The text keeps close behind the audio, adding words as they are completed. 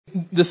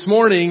This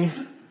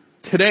morning,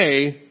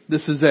 today,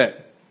 this is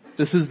it.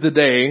 This is the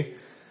day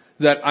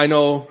that I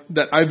know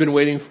that I've been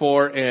waiting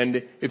for,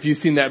 and if you've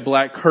seen that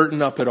black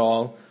curtain up at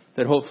all,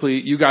 that hopefully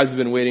you guys have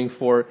been waiting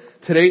for.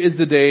 Today is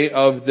the day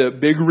of the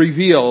big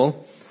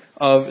reveal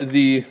of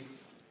the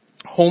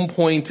Home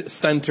Point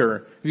Center.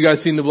 Have you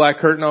guys seen the black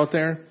curtain out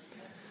there?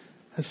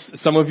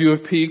 Some of you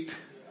have peeked,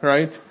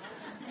 right?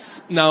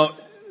 Now,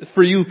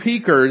 for you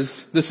peekers,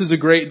 this is a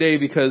great day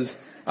because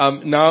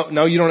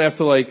now you don't have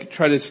to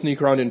try to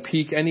sneak around and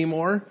peek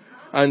anymore.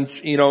 And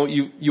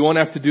you won't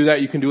have to do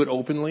that. You can do it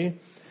openly.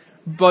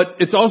 But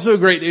it's also a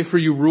great day for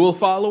you rule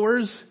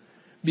followers,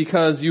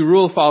 because you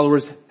rule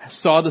followers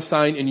saw the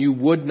sign and you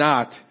would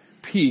not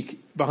peek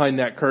behind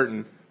that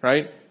curtain,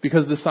 right?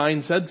 Because the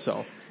sign said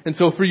so. And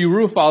so for you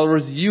rule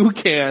followers, you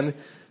can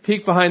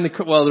peek behind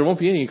well, there won't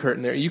be any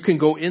curtain there. You can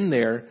go in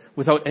there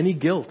without any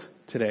guilt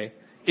today.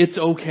 It's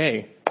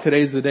okay.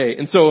 Today's the day.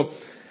 And so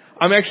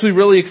I'm actually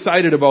really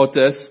excited about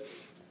this.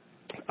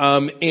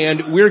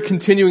 And we're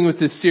continuing with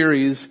this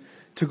series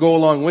to go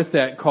along with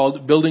that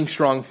called Building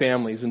Strong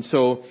Families. And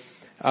so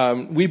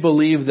we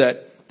believe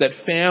that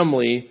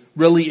family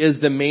really is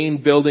the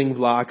main building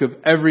block of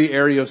every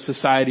area of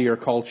society or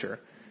culture.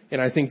 And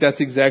I think that's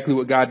exactly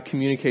what God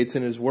communicates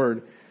in His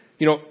Word.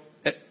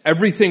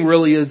 Everything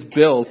really is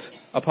built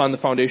upon the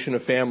foundation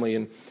of family.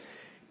 And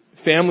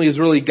family is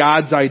really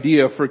God's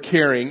idea for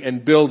caring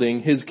and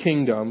building His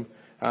kingdom.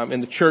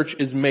 And the church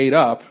is made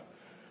up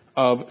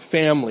of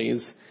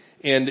families.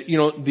 And,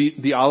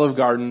 the Olive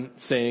Garden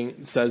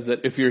saying says that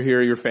if you're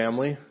here, you're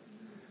family.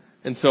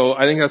 And so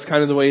I think that's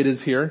kind of the way it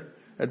is here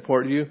at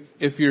Portview.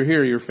 If you're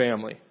here, you're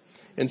family.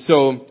 And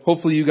so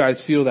hopefully you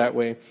guys feel that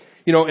way.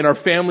 And our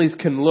families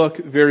can look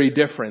very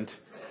different.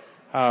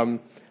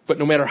 But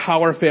no matter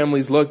how our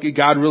families look,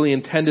 God really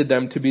intended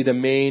them to be the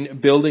main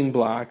building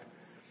block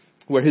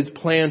where His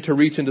plan to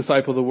reach and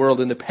disciple the world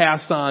and to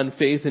pass on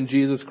faith in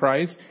Jesus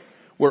Christ,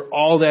 where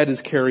all that is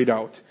carried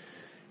out.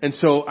 And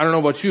so, I don't know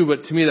about you,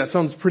 but to me that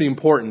sounds pretty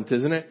important,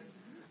 isn't it?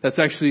 That's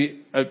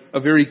actually a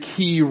very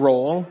key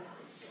role.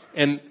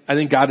 And I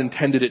think God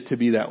intended it to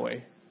be that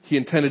way. He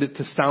intended it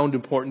to sound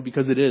important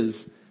because it is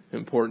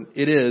important.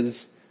 It is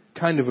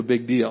kind of a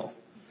big deal.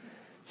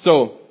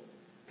 So,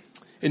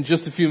 in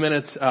just a few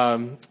minutes,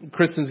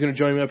 Kristen's going to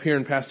join me up here,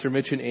 and Pastor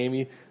Mitch and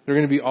Amy. They're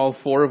going to be all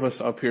four of us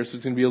up here, so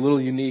it's going to be a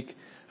little unique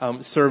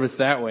service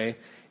that way.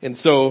 And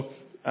so,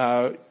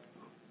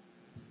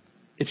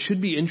 it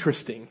should be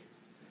interesting.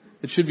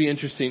 It should be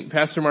interesting.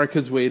 Pastor Mark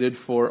has waited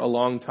for a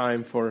long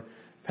time for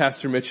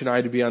Pastor Mitch and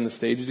I to be on the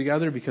stage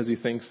together because he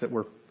thinks that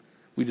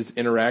we just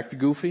interact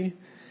goofy.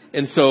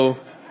 And so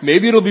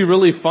maybe it'll be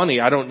really funny.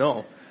 I don't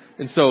know.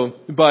 And so,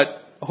 but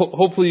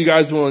hopefully you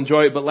guys will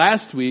enjoy it. But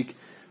last week,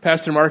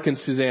 Pastor Mark and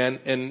Suzanne,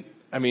 and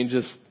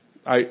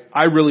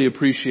I really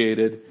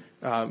appreciated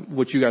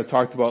what you guys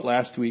talked about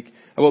last week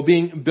about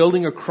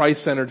building a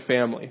Christ-centered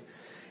family.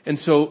 And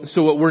so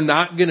what we're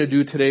not going to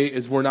do today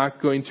is we're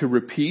not going to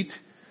repeat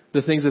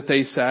the things that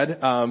they said.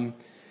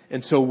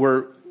 And so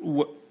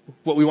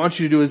what we want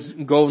you to do is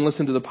go and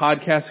listen to the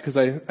podcast, because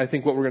I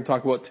think what we're going to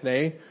talk about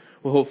today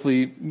will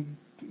hopefully,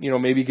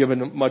 maybe give a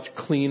much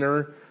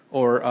cleaner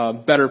or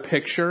better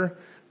picture,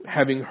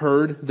 having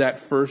heard that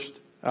first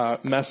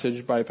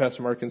message by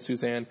Pastor Mark and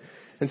Suzanne.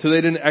 And so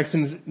they did an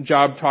excellent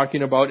job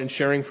talking about and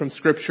sharing from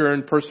Scripture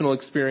and personal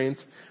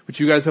experience, which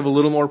you guys have a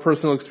little more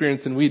personal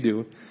experience than we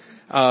do,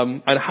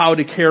 on how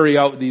to carry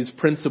out these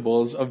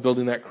principles of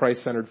building that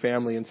Christ-centered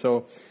family. And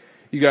so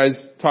you guys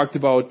talked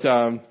about,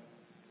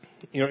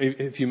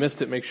 if you missed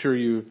it, make sure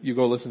you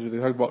go listen to it. They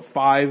talked about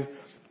 5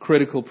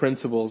 critical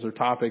principles or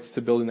topics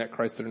to building that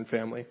Christ-centered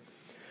family.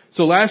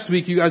 So last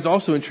week, you guys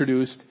also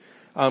introduced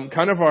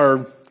kind of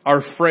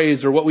our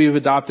phrase, or what we've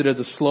adopted as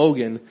a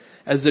slogan,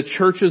 as the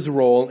church's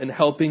role in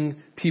helping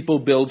people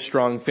build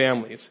strong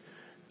families.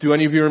 Do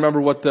any of you remember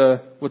what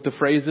the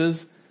phrase is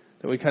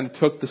that we kind of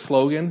took the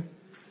slogan?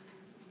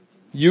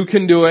 You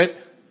can do it,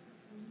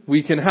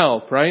 we can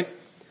help, right?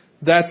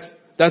 That's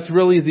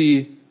really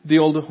the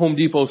old Home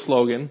Depot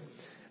slogan.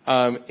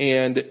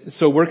 And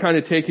so we're kind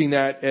of taking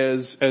that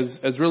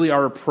as really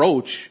our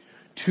approach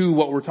to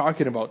what we're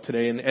talking about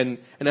today. And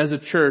as a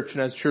church,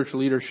 and as church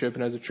leadership,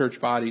 and as a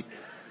church body,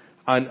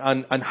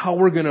 on how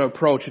we're going to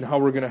approach and how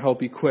we're going to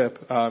help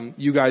equip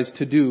you guys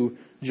to do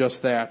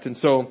just that. And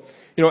so,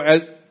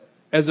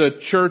 as a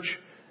church,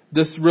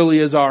 this really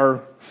is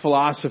our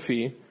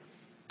philosophy.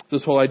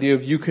 This whole idea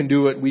of you can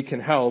do it, we can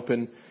help,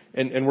 and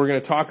we're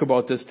going to talk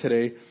about this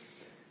today.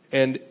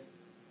 And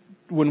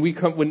when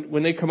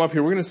they come up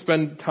here, we're going to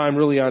spend time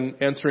really on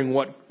answering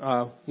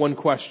one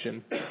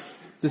question.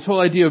 This whole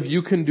idea of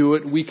you can do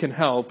it, we can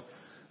help.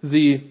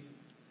 The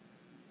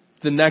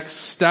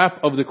next step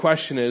of the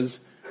question is,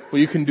 well,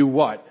 you can do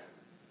what?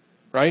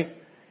 Right?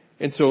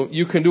 And so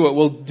you can do it.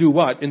 Well, do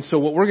what? And so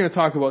what we're going to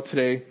talk about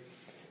today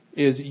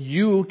is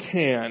you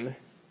can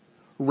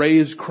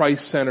raise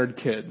Christ-centered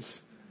kids.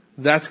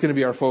 That's going to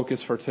be our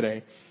focus for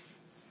today.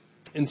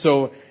 And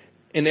so,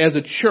 and as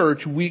a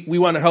church, we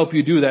want to help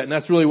you do that. And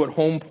that's really what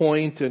Home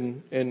Point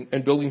and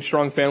building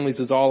strong families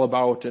is all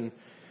about. And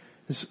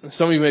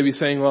Some of you may be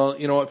saying, well,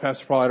 you know what,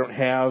 Pastor Paul, I don't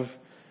have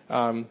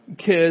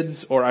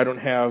kids, or I don't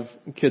have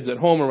kids at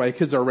home, or my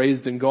kids are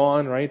raised and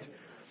gone, right?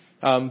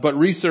 But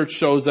research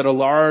shows that a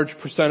large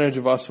percentage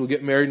of us will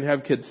get married and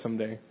have kids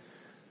someday.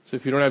 So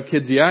if you don't have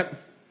kids yet,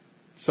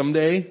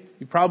 someday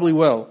you probably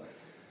will.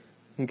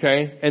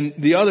 Okay? And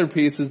the other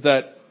piece is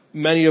that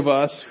many of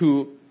us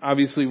who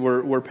obviously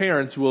were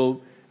parents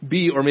will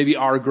be or maybe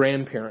are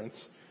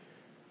grandparents.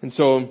 And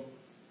so,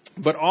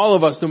 but all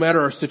of us, no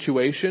matter our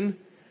situation,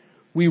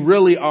 we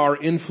really are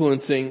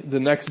influencing the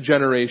next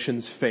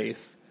generation's faith.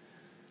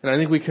 And I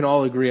think we can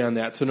all agree on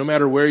that. So no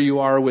matter where you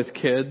are with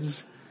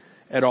kids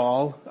at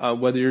all,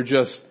 whether you're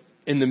just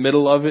in the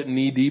middle of it,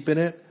 knee deep in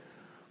it,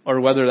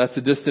 or whether that's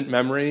a distant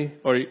memory,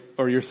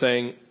 or you're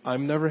saying,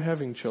 I'm never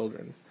having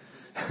children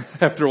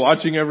after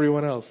watching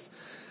everyone else.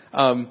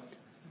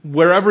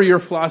 Wherever your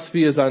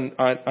philosophy is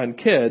on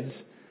kids,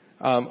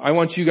 I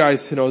want you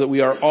guys to know that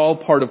we are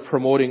all part of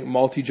promoting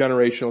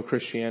multi-generational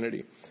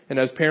Christianity. And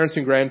as parents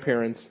and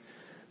grandparents,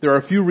 there are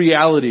a few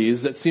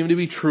realities that seem to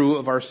be true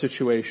of our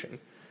situation.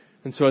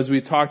 And so as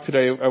we talk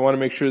today, I want to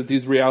make sure that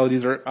these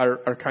realities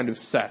are kind of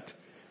set.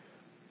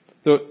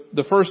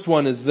 The first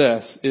one is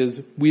this, is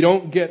we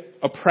don't get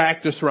a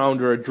practice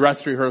round or a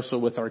dress rehearsal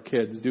with our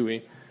kids, do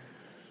we?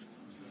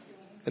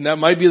 And that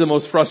might be the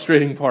most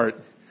frustrating part.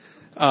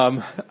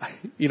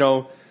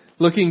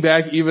 Looking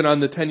back even on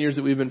the 10 years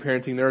that we've been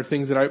parenting, there are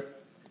things that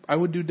I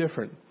would do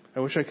different. I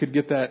wish I could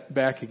get that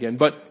back again.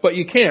 But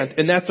you can't,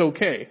 and that's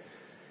okay.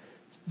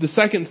 The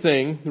second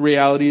thing, the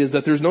reality, is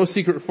that there's no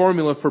secret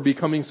formula for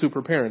becoming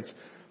super parents.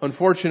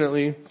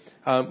 Unfortunately,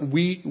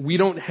 we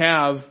don't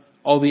have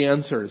all the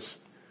answers.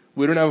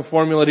 We don't have a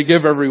formula to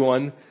give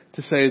everyone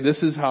to say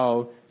this is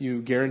how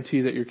you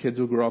guarantee that your kids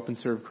will grow up and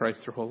serve Christ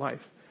their whole life.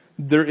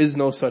 There is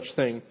no such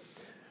thing.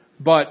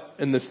 But,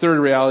 and this third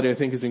reality I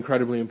think is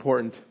incredibly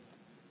important.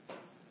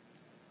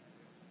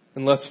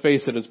 And let's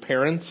face it, as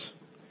parents,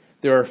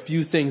 there are a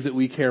few things that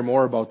we care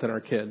more about than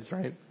our kids,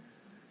 right?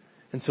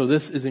 And so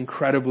this is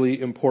incredibly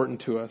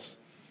important to us.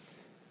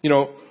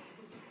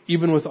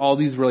 Even with all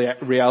these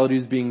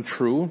realities being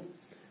true,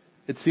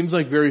 it seems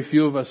like very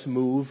few of us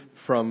move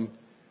from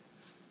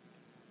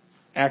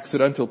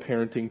accidental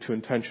parenting to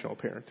intentional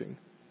parenting.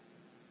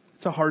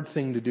 It's a hard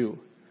thing to do.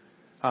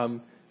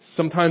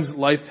 Sometimes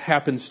life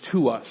happens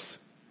to us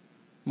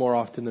more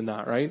often than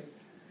not, right?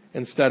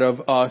 Instead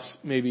of us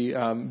maybe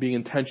being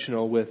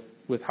intentional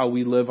with how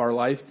we live our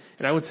life,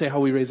 and I would say how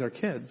we raise our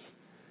kids.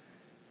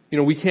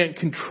 We can't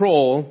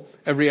control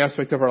every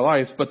aspect of our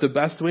lives, but the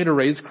best way to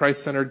raise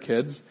Christ-centered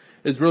kids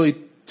is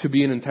really to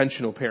be an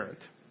intentional parent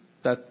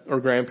or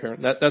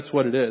grandparent. That's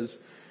what it is.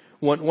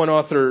 One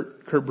author,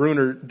 Kurt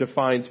Bruner,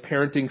 defines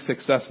parenting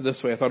success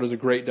this way. I thought it was a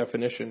great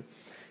definition.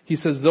 He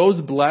says,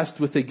 those blessed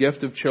with the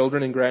gift of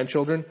children and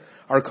grandchildren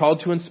are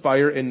called to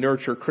inspire and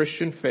nurture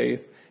Christian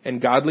faith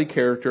and godly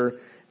character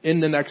in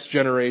the next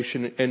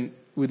generation. And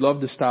we'd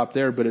love to stop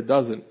there, but it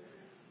doesn't.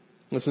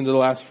 Listen to the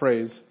last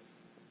phrase.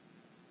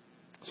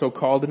 So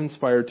called and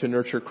inspired to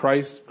nurture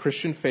Christ,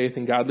 Christian faith,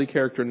 and godly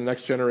character in the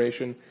next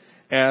generation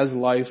as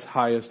life's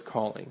highest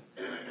calling.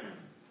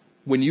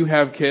 When you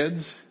have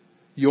kids,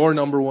 your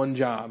number one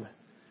job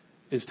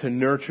is to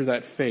nurture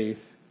that faith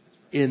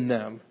in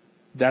them.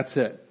 That's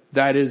it.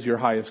 That is your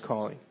highest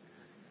calling.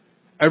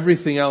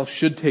 Everything else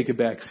should take a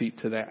back seat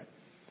to that.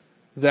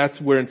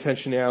 That's where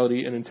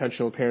intentionality and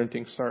intentional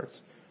parenting starts.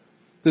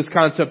 This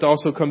concept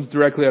also comes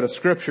directly out of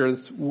Scripture.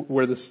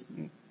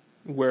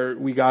 Where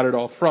we got it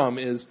all from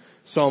is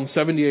Psalm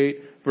 78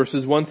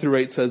 verses 1 through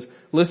 8 says,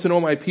 listen, O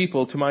my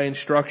people, to my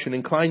instruction.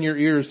 Incline your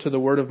ears to the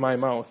word of my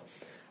mouth.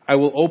 I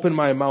will open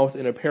my mouth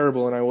in a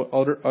parable, and I will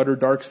utter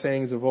dark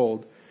sayings of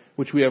old,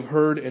 which we have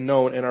heard and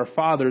known, and our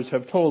fathers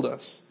have told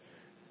us.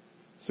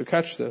 So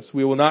catch this.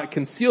 We will not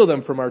conceal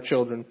them from our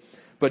children,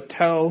 but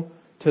tell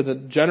to the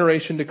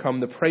generation to come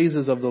the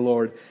praises of the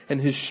Lord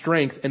and His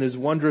strength and His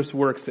wondrous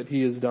works that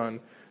He has done.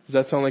 Does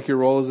that sound like your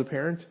role as a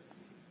parent?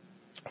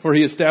 For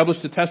He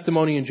established a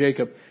testimony in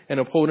Jacob and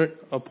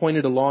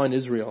appointed a law in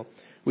Israel,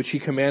 which He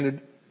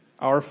commanded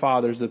our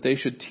fathers that they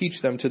should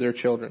teach them to their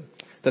children,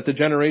 that the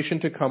generation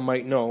to come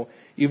might know,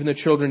 even the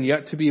children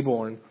yet to be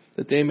born,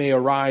 that they may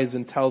arise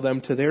and tell them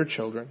to their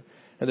children,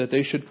 and that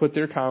they should put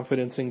their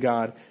confidence in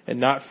God and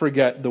not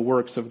forget the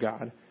works of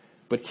God,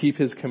 but keep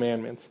His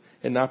commandments,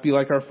 and not be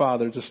like our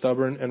fathers, a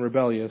stubborn and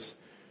rebellious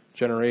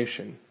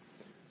generation.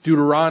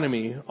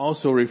 Deuteronomy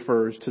also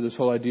refers to this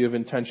whole idea of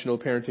intentional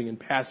parenting and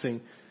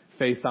passing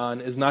faith on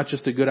as not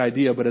just a good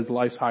idea, but as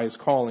life's highest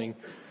calling.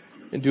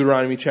 In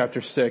Deuteronomy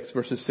chapter 6,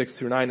 verses 6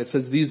 through 9, it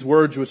says, these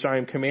words which I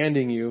am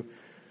commanding you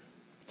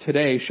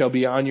today shall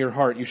be on your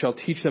heart. You shall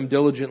teach them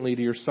diligently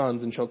to your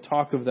sons, and shall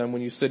talk of them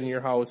when you sit in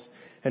your house,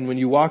 and when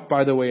you walk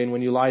by the way, and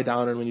when you lie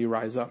down, and when you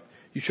rise up.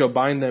 You shall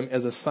bind them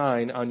as a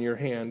sign on your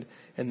hand,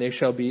 and they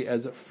shall be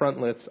as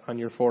frontlets on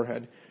your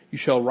forehead. You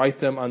shall write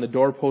them on the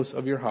doorposts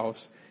of your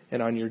house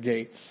and on your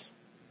gates.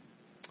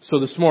 So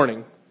this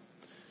morning,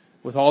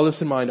 with all this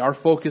in mind, our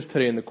focus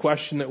today and the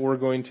question that we're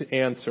going to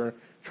answer,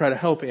 try to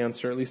help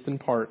answer, at least in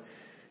part,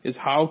 is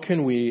how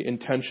can we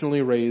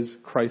intentionally raise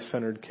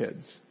Christ-centered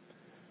kids?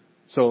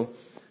 So,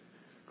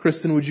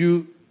 Kristen, would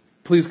you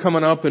please come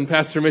on up, and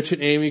Pastor Mitch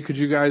and Amy, could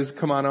you guys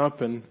come on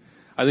up? And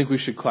I think we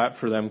should clap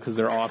for them because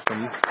they're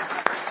awesome.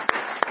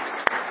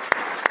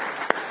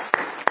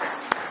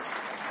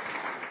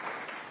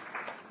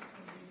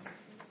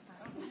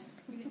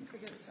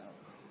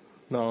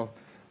 No.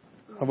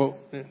 How about,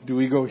 do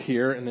we go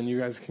here and then you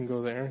guys can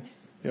go there?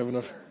 You have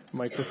enough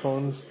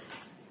microphones?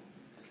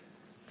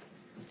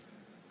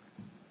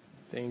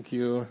 Thank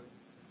you.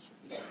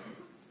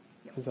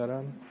 Is that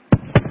on?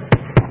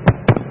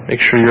 Make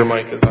sure your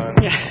mic is on.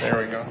 Yeah. There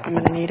we go. I'm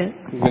going to need it.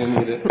 You're going to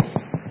need it.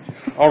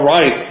 All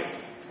right.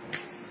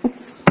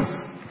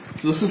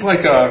 So this is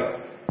like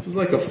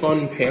a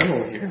fun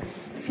panel here.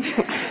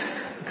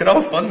 Look at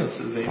how fun this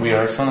is, Amy. We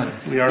are fun.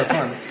 We are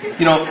fun.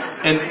 You know,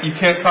 and you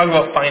can't talk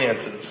about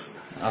finances.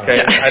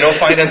 Okay? I know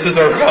finances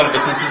are fun, but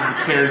this is the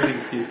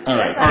parenting piece. All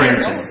right.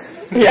 Parenting.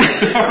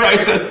 Yeah. All right,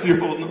 that's your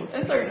whole note.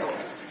 That's our note.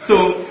 So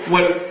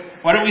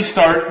why don't we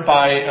start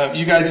by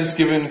you guys just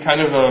giving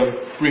kind of a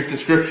brief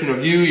description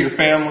of you, your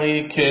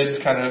family, kids,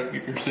 kind of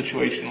your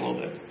situation a little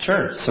bit.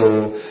 Sure.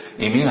 So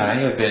Amy and I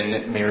have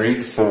been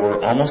married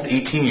for almost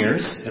 18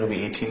 years. It'll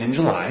be 18 in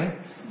July.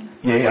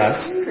 Yay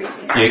us.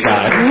 Yay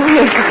God.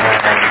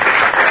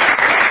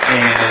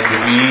 And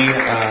we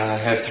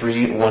have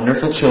 3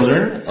 wonderful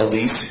children.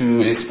 Elise,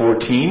 who is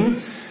 14,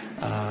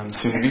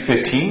 soon to be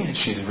 15.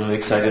 She's really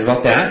excited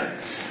about that.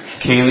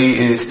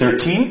 Kaylee is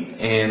 13,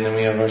 and then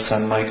we have our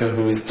son Micah,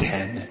 who is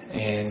 10.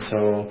 And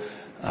so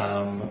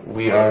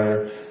we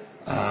are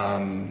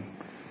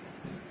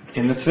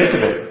in the thick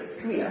of it.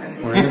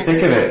 We're in the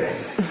thick of it.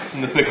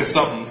 In the thick of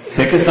something.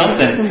 Thick of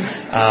something.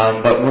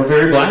 But we're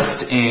very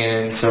blessed,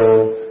 and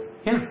so,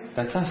 yeah,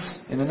 that's us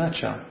in a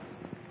nutshell.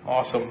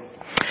 Awesome.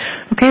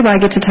 Okay, well, I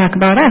get to talk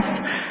about us.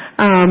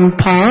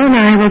 Paul and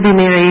I will be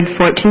married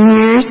 14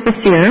 years this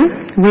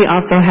year. We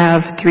also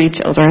have 3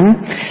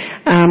 children.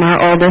 Our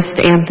oldest,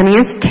 Anthony,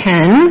 is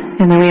 10,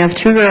 and then we have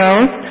 2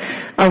 girls.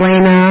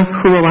 Elena,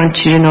 who I want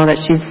you to know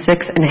that she's 6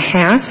 and a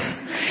half,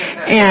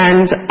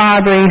 and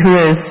Aubrey, who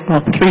is,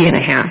 3 and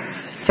a half.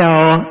 So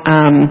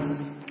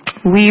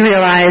we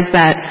realize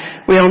that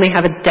we only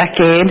have a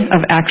decade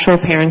of actual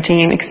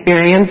parenting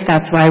experience.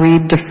 That's why we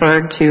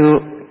deferred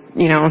to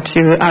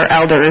our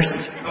elders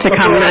to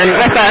come in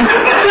with us.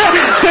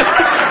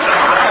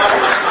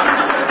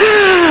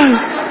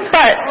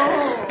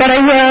 But I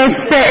will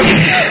say,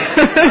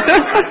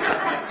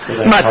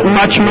 much,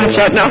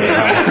 no.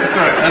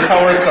 That's how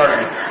we're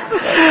starting.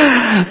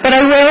 But I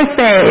will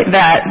say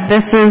that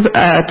this is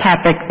a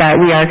topic that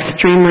we are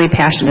extremely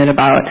passionate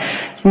about,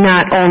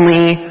 not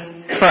only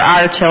for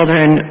our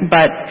children,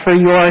 but for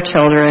your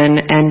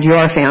children and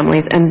your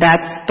families, and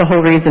that's the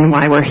whole reason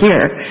why we're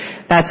here.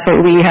 That's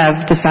what we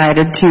have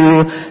decided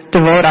to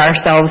devote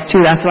ourselves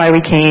to. That's why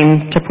we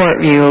came to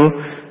Portview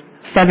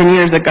 7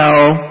 years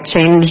ago,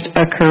 changed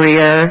a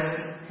career,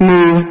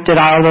 moved, did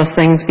all of those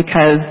things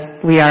because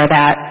we are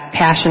that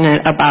passionate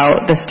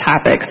about this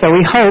topic. So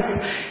we hope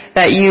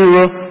that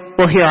you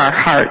will hear our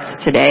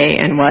hearts today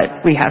and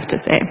what we have to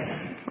say.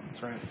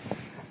 That's right.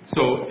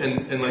 So,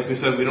 and like we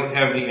said, we don't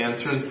have the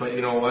answers, but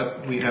you know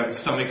what? We have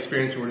some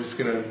experience. We're just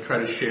going to try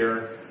to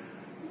share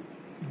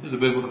the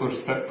biblical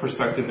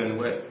perspective and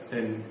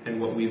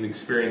what we've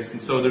experienced.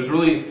 And so there's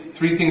really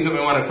 3 things that we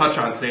want to touch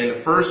on today.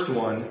 And the first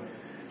one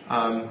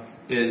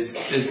is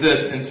this,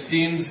 and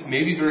seems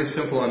maybe very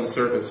simple on the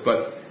surface,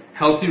 but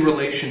healthy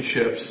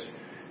relationships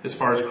as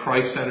far as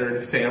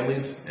Christ-centered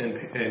families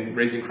and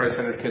raising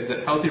Christ-centered kids,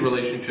 that healthy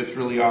relationships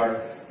really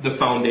are the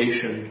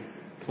foundation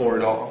for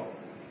it all.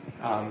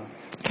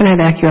 Can I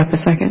back you up a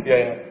second?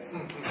 Yeah.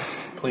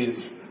 Please.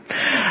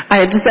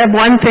 I just have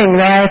one thing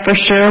that I for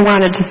sure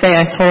wanted to say.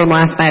 I told him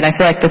last night. I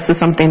feel like this is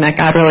something that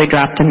God really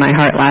dropped in my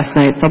heart last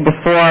night. So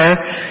before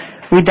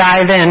we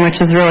dive in,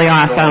 which is really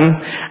awesome,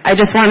 I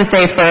just want to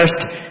say first,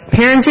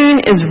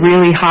 parenting is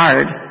really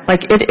hard.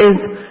 Like, it is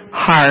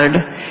hard.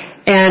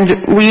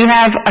 And we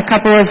have a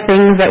couple of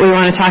things that we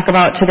want to talk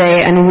about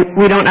today, and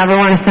we don't ever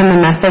want to send the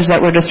message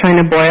that we're just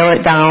trying to boil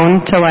it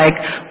down to like,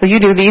 well,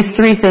 you do these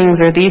 3 things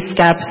or these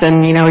steps,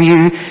 and you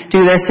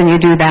do this and you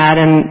do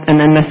that, and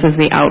then this is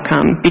the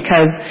outcome,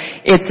 because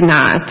it's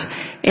not.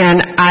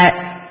 And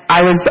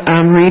I was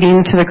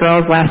reading to the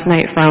girls last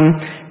night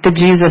from the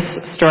Jesus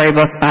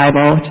Storybook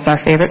Bible, which is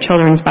our favorite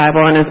children's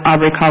Bible, and as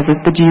Aubrey calls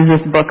it, the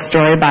Jesus Book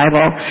Story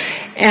Bible.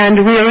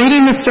 And we were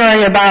reading the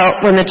story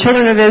about when the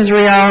children of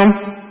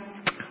Israel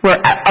were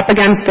up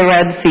against the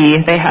Red Sea.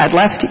 They had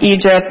left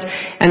Egypt,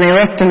 and they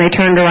looked and they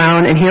turned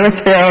around, and here was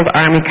Pharaoh's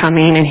army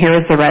coming, and here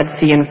was the Red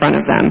Sea in front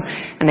of them.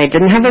 And they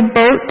didn't have a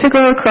boat to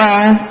go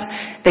across.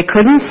 They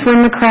couldn't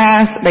swim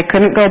across. They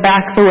couldn't go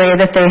back the way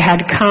that they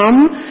had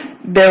come.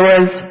 There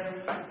was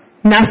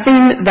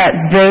nothing that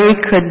they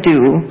could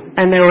do,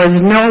 and there was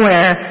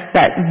nowhere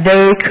that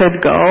they could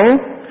go,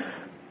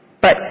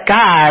 but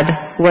God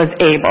was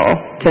able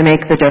to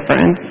make the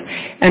difference.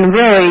 And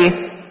really,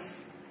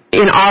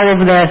 in all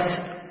of this,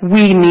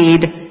 we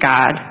need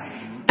God,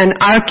 and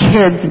our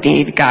kids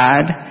need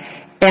God,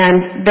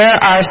 And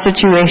there are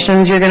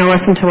situations you're going to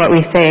listen to what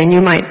we say, and you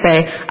might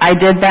say, I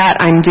did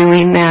that, I'm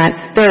doing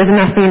that, there is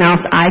nothing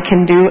else I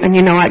can do, and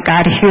you know what,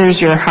 God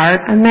hears your heart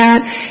on that,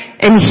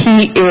 and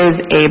He is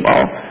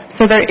able.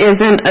 So there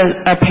isn't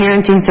a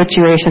parenting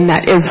situation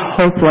that is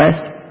hopeless.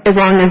 As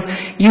long as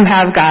you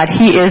have God,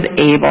 He is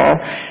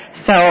able.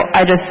 So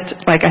I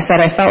just, like I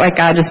said, I felt like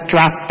God just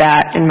dropped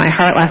that in my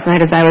heart last night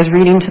as I was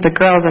reading to the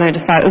girls, and I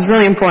just thought it was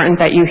really important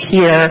that you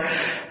hear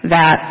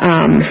that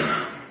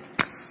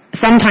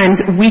sometimes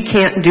we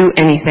can't do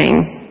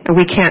anything, and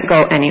we can't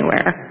go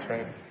anywhere. That's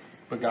right.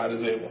 But God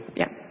is able.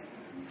 Yeah.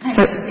 I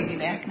have to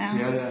piggyback now.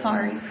 Yeah.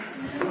 Sorry.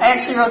 I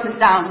actually wrote this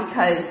down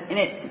because, and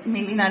it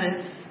maybe not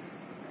as,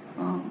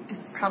 well, it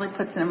probably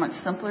puts it in much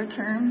simpler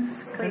terms,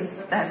 because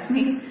that's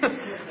me.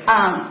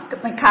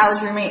 My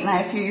college roommate and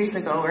I a few years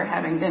ago were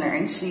having dinner,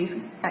 and she's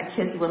got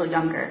kids a little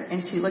younger,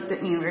 and she looked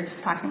at me and we were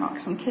just talking about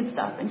some kid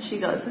stuff, and she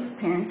goes, this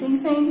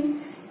parenting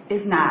thing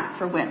is not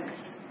for wimps.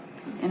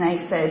 And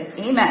I said,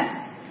 amen.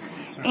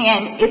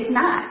 And it's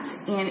not,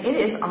 and it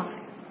is.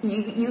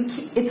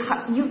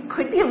 You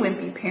could be a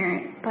wimpy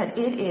parent, but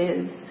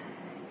it's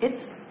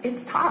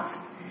tough,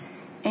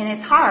 and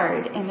it's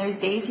hard. And there's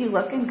days you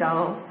look and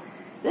go,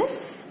 "This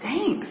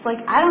stinks." Like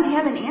I don't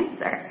have an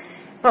answer.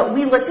 But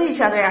we looked at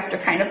each other after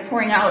kind of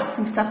pouring out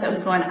some stuff that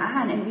was going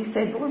on, and we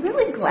said, "But we're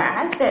really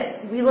glad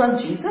that we love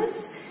Jesus,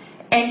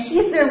 and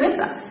He's there with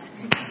us,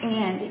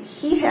 and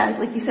He has,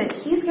 like you said,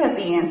 He's got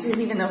the answers,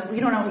 even though we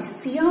don't always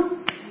see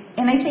them."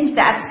 And I think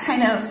that's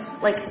kind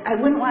of, like, I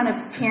wouldn't want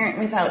to parent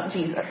without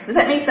Jesus. Does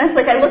that make sense?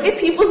 Like, I look at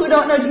people who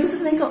don't know Jesus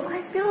and I go,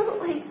 I feel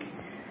like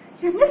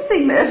you're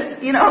missing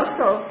this, you know?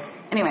 So,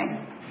 anyway.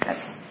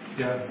 That's...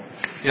 Yeah,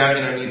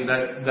 and I mean,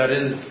 that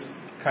is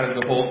kind of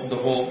the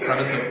whole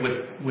premise of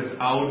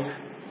without,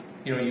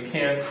 you know, you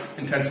can't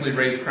intentionally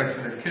raise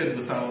Christ-centered kids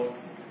without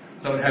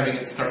having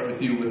it start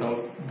with you,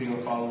 without being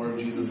a follower of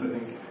Jesus. I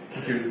think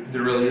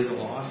there really is a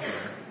loss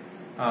there.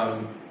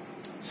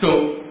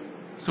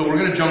 So we're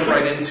going to jump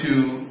right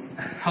into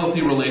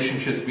healthy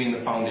relationships being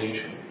the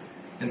foundation.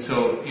 And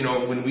so, you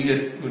know, when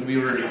we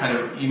were kind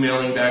of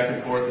emailing back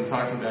and forth and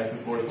talking back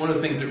and forth, one of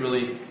the things that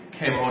really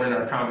came out in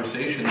our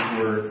conversations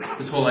were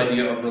this whole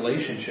idea of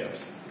relationships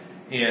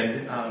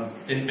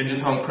and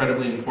just how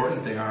incredibly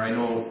important they are. I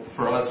know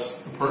for us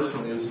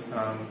personally, it was,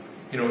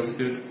 you know,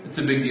 it's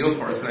a big deal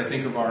for us. And I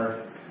think of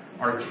our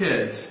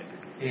kids,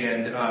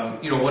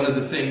 and you know, one of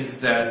the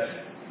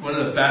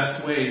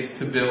best ways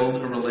to build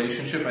a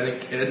relationship, I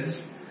think kids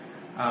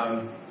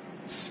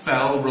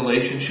spell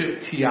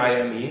relationship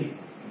Time,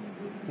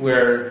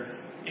 where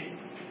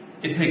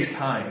it takes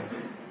time.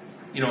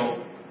 You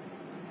know,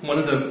 one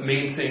of the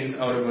main things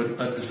out of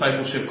a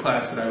discipleship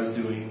class that I was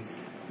doing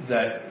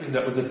that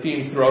was a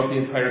theme throughout the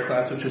entire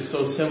class, which is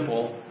so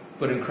simple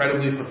but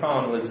incredibly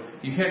profound, was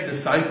you can't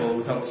disciple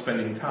without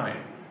spending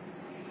time.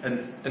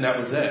 And that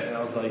was it. And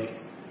I was like,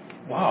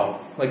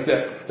 wow, like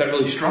that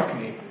really struck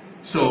me.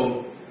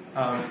 So,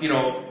 you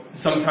know,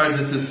 sometimes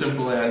it's as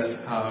simple as,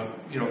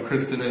 you know,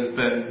 Kristen has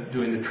been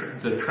doing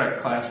the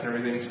Trek class and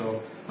everything.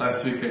 So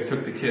last week I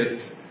took the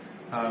kids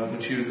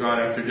when she was gone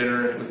after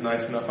dinner. It was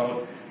nice enough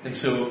out. And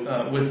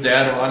so with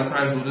Dad, a lot of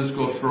times we'll just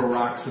go throw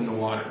rocks in the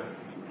water.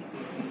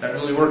 That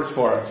really works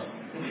for us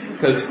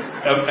because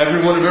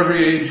everyone of every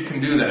age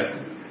can do that.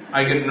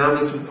 I get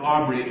nervous with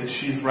Aubrey and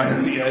she's right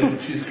at the edge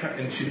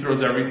and she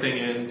throws everything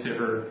into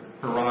her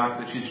rock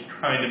that she's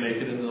trying to make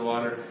it into the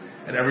water.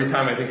 And every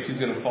time I think she's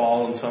going to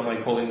fall, and so I'm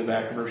like holding the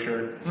back of her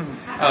shirt.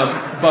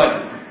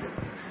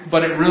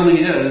 But it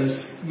really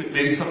is,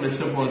 maybe something as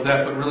simple as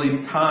that, but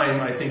really time,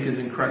 I think, is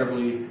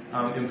incredibly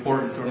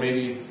important. Or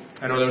maybe,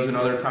 I know there was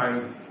another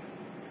time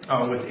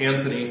with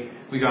Anthony,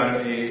 we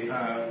got him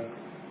a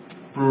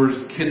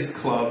Brewers Kids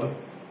Club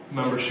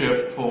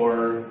membership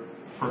for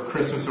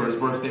Christmas or his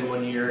birthday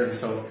one year, and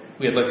so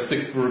we had like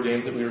 6 Brewer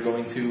games that we were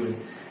going to,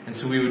 and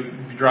so we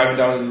would be driving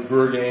down to these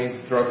Brewer games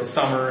throughout the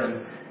summer,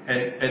 and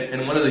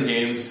one of the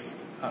games,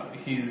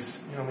 he's,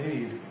 you know,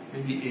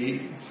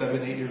 maybe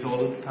 7, 8 years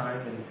old at the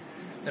time,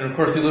 and of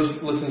course he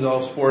listens to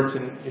all sports,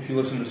 and if you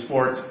listen to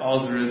sports,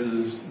 all there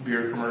is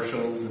beer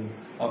commercials and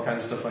all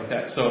kinds of stuff like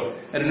that. So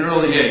at an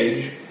early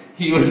age,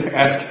 he was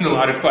asking a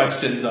lot of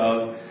questions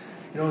of,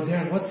 you know,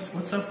 Dad,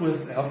 what's up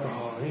with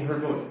alcohol? And he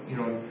heard about, you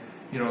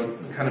know,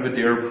 kind of a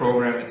DARE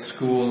program at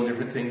school and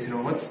different things. You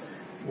know,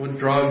 what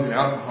drugs and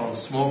alcohol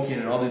and smoking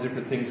and all these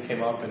different things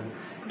came up, and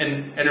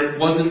it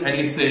wasn't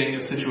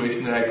a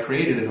situation that I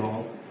created at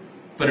all,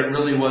 but it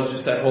really was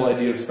just that whole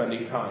idea of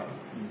spending time.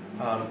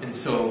 And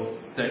so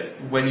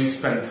that when you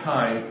spend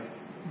time,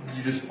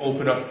 you just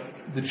open up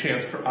the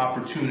chance for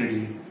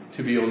opportunity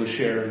to be able to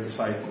share and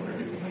disciple and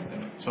everything like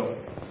that. So.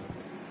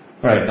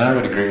 Right, and I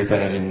would agree with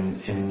that.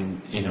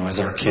 In you know, as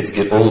our kids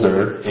get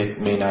older,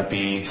 it may not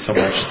be so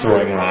much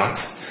throwing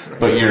rocks,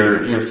 but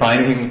you're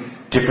finding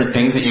different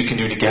things that you can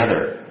do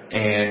together,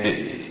 and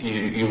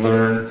you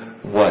learn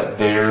what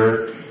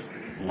their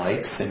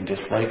likes and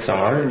dislikes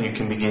are, and you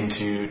can begin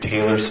to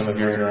tailor some of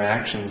your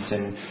interactions.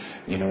 And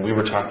you know, we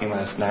were talking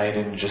last night,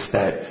 and just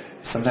that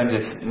sometimes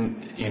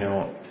it's, you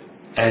know,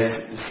 as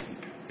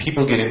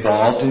people get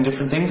involved in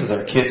different things, as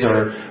our kids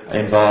are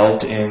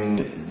involved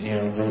in,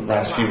 the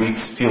last few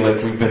weeks feel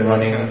like we've been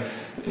running,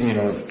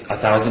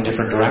 1,000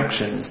 different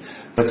directions.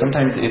 But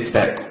sometimes it's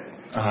that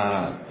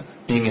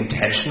being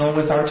intentional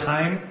with our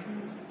time,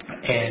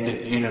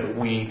 and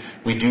we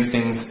do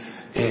things,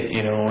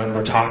 and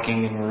we're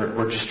talking, and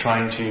we're just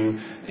trying to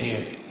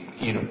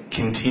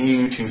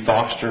continue to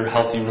foster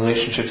healthy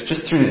relationships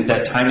just through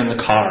that time in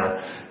the car,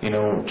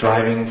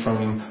 driving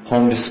from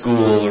home to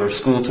school or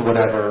school to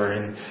whatever,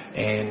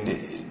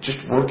 and just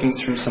working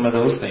through some of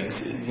those things.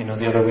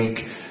 The other week,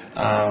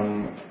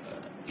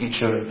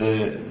 each of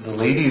the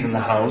ladies in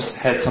the house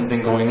had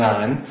something going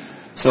on.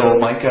 So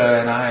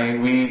Micah and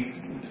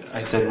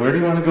I said, "Where do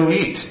you want to go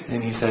eat?"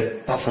 And he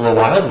said, "Buffalo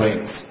Wild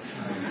Wings."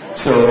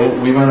 So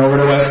we went over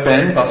to West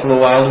Bend, Buffalo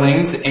Wild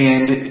Wings,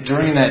 and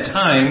during that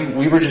time,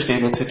 we were just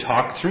able to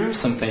talk through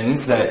some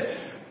things that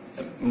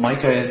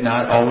Micah is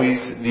not always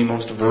the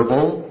most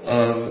verbal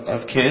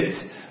of kids,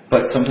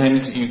 but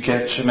sometimes you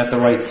catch him at the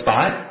right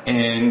spot,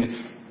 and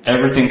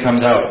everything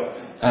comes out.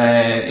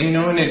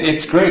 And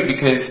it's great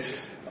because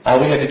all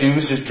we had to do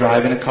was just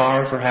drive in a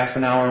car for half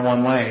an hour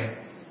one way,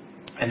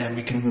 and then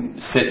we can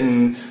sit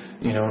and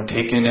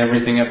take in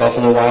everything at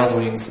Buffalo Wild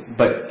Wings.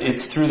 But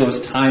it's through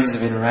those times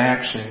of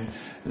interaction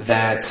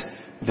that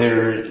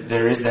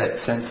there is that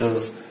sense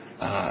of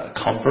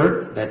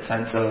comfort, that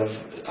sense of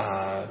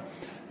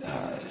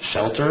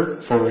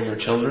shelter for your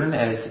children,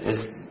 as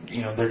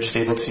they're just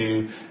able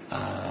to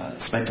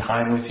spend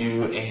time with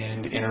you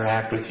and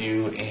interact with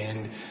you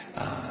and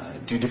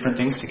do different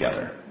things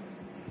together.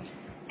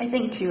 I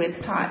think too,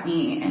 it's taught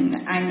me,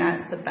 and I'm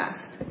not the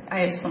best. I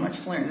have so much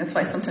to learn. That's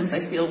why sometimes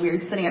I feel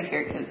weird sitting up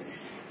here, because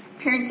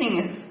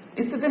parenting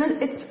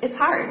it's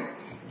hard,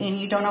 and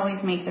you don't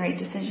always make the right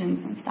decisions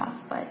and stuff.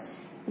 But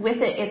with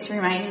it, it's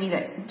reminding me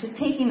that just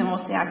taking the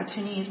most of the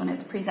opportunities when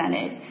it's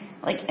presented,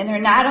 and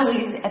they're not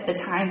always at the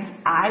times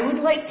I would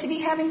like to be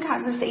having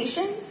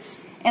conversations,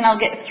 and I'll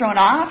get thrown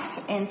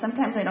off, and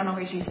sometimes I don't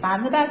always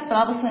respond the best. But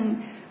all of a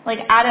sudden,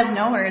 out of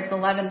nowhere, it's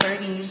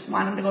 11:30, and you just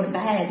want them to go to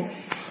bed,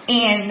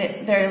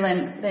 and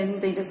then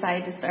they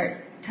decide to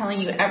start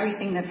telling you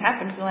everything that's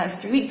happened for the last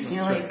 3 weeks, and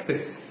you're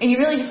and you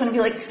really just want to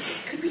be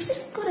could we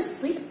just go to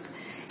sleep?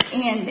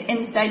 And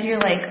instead you're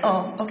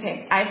oh,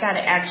 okay, I've got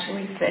to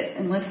actually sit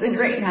and listen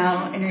right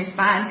now and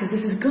respond, because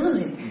this is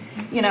good,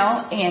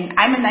 and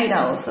I'm a night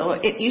owl, so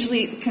it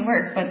usually can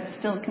work, but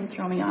still can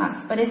throw me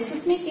off. But it's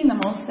just making the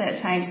most of it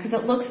at times, because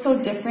it looks so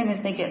different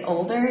as they get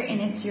older,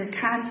 and you're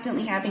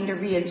constantly having to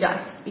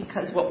readjust,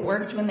 because what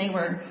worked when they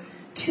were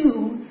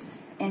 2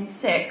 and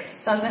 6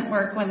 doesn't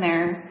work when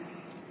they're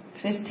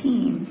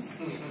 15.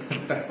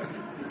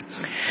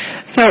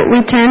 So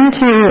we tend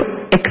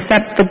to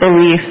accept the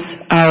beliefs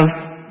of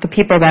the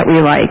people that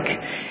we like,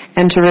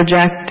 and to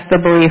reject the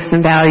beliefs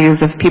and values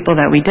of people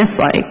that we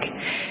dislike.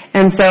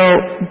 And so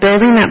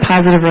building that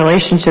positive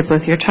relationship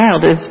with your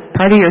child is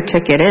part of your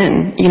ticket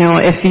in.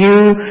 If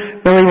you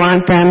really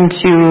want them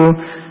to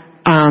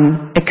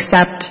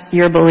accept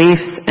your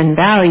beliefs and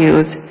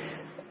values,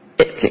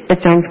 it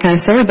sounds kind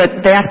of silly,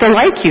 but they have to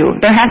like you.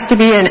 There has to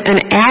be an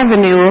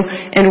avenue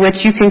in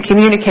which you can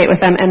communicate with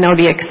them, and they'll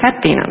be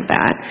accepting of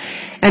that.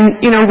 And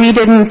we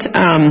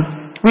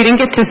didn't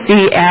get to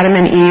see Adam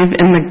and Eve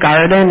in the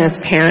garden as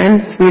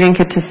parents. We didn't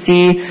get to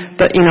see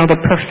the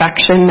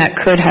perfection that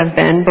could have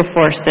been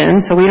before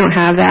sin. So we don't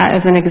have that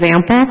as an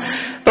example.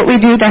 But we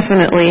do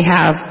definitely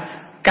have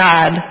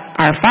God,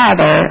 our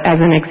Father,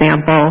 as an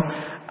example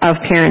of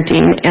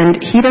parenting. And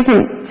He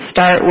doesn't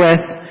start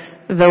with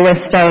the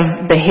list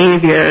of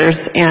behaviors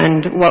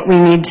and what we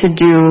need to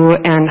do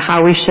and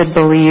how we should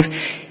believe.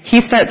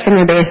 He starts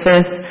from the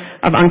basis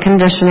of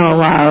unconditional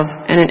love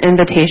and an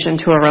invitation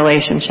to a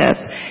relationship.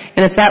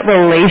 And it's that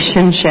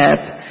relationship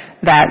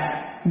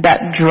that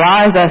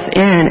draws us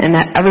in, and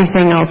that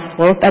everything else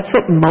flows. That's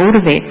what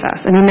motivates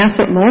us. That's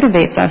what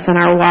motivates us in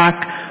our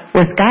walk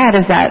with God,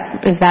 is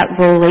that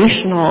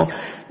relational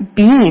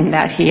being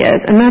that He is.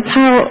 And that's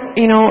how,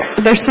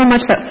 there's so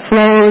much that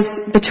flows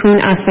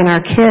between us and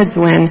our kids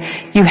when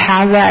you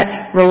have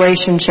that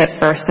relationship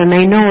first, and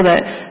they know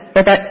that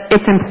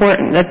it's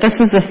important, that this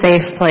is a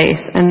safe place,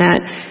 and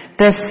that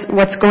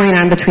what's going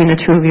on between the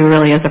two of you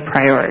really is a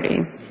priority.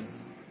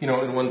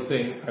 And one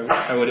thing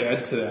I would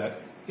add to that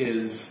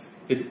is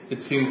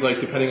it seems like,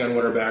 depending on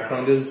what our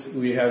background is,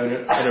 we have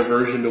an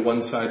aversion to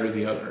one side or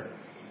the other.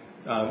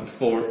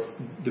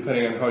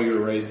 Depending on how you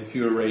were raised. If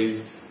you were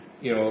raised,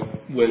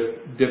 with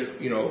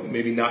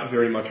maybe not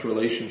very much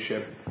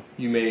relationship,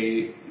 you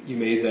may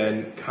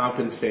then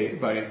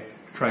compensate by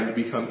trying to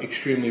become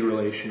extremely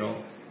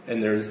relational,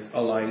 and there's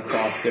a line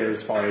crossed there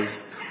as far as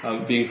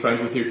being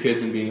friends with your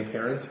kids and being a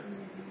parent.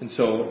 And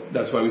so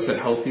that's why we said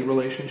healthy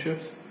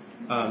relationships.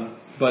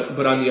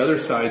 But on the other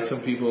side,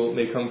 some people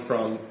may come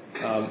from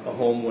a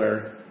home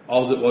where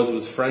all it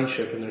was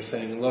friendship, and they're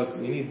saying, look,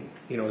 we need,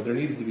 there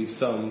needs to be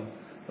some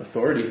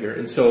authority here.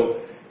 And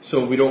so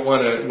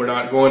we're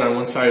not going on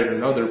one side or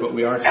another, but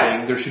we are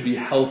saying there should be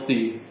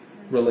healthy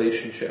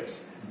relationships,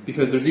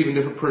 because there's even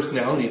different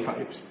personality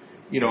types,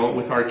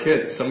 with our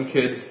kids. Some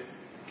kids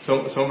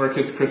some of our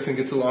kids Kristen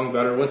gets along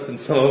better with, and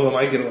some of them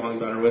I get along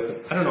better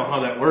with. I don't know how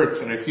that works,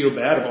 and I feel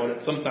bad about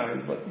it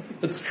sometimes, but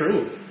it's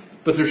true.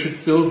 But there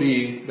should still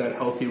be that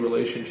healthy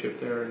relationship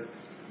there.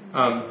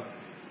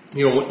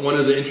 One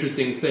of the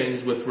interesting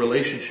things with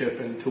relationship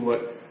and to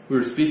what we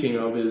were speaking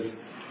of is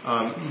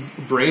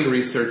brain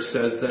research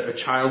says that a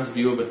child's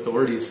view of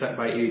authority is set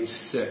by age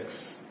 6.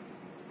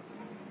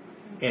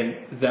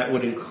 And that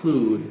would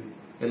include,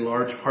 in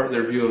large part,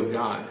 their view of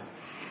God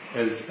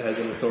as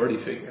an authority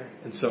figure.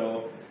 And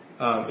so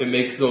it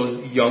makes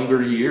those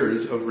younger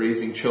years of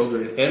raising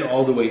children and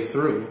all the way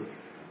through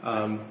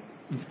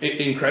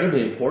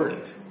incredibly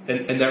important.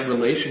 And that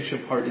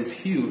relationship part is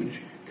huge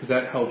because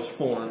that helps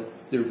form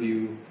their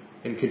view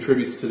and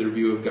contributes to their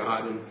view of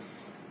God. And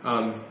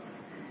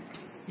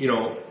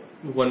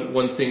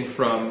one thing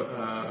from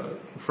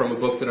a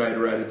book that I had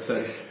read, it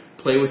said,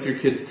 play with your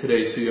kids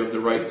today so you have the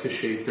right to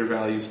shape their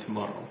values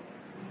tomorrow.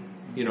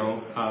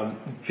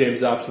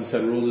 James Dobson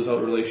said, rules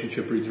without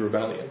relationship breeds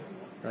rebellion,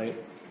 right?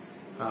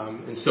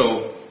 And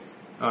so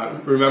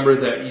remember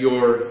that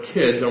your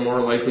kids are more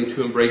likely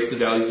to embrace the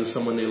values of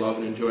someone they love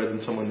and enjoy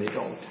than someone they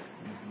don't.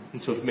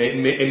 And so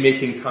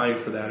making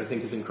time for that, I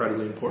think, is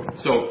incredibly important.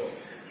 So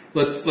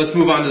let's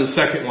move on to the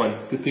second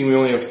one. Good thing we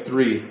only have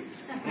 3.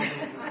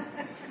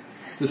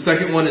 The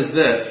second one is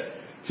this: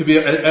 to be,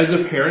 as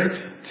a parent,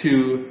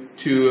 to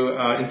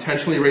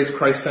intentionally raise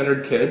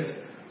Christ-centered kids.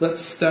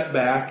 Let's step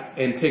back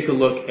and take a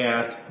look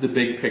at the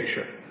big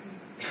picture.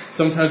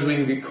 Sometimes we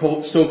can get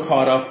so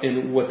caught up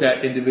in what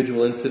that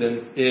individual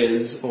incident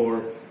is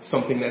or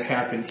something that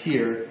happened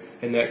here,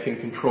 and that can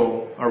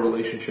control our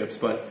relationships.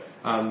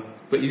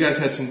 But you guys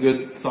had some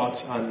good thoughts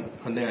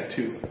on that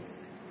too.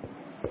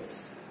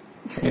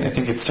 I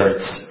think it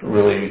starts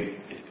really,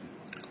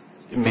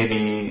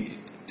 maybe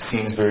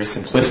seems very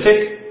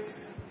simplistic,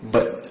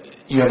 but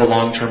you have a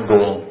long-term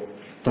goal.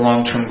 The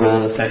long-term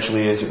goal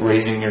essentially is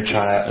raising your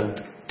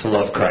child to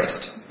love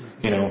Christ.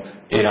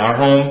 In our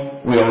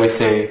home, we always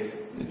say,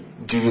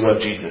 do you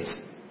love Jesus?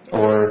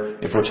 Or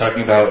if we're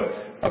talking about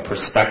a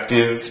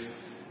perspective,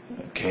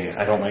 okay,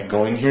 I don't like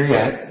going here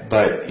yet,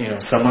 but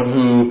someone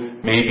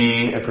who may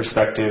be a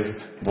prospective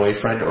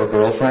boyfriend or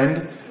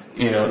girlfriend,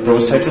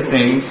 those types of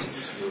things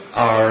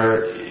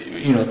are,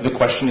 the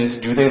question is,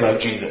 do they love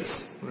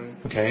Jesus?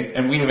 Okay,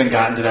 and we haven't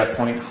gotten to that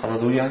point.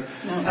 Hallelujah.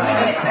 No,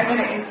 I'm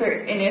going to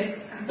insert, and if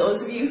those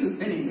of you who've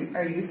been in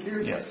our youth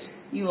group, yes,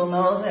 you will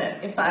know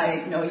that if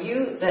I know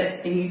you,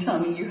 that and you tell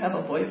me you have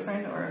a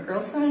boyfriend or a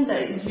girlfriend,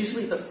 that is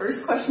usually the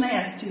first question I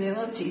ask: do they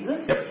love Jesus?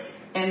 Yep.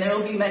 And there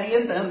will be many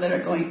of them that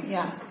are going,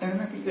 yeah, I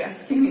remember you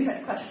asking me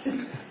that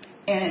question.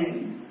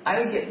 And I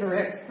would get a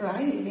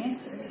variety of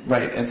answers.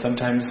 Right, and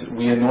sometimes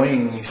we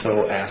annoyingly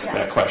so ask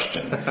that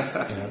question.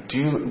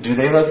 Do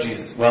they love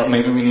Jesus? Well,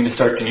 maybe we need to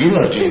start, do you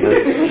love Jesus?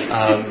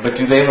 But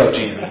do they love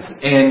Jesus?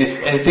 And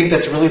I think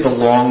that's really the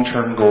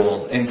long-term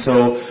goal. And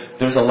so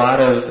there's a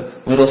lot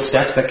of little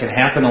steps that can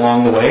happen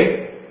along the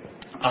way.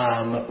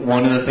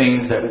 One of the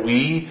things that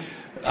we,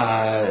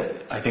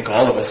 I think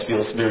all of us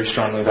feel very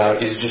strongly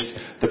about is just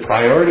the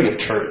priority of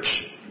church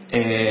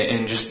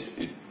and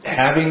just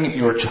having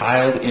your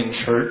child in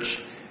church.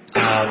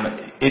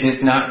 It is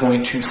not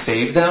going to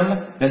save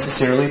them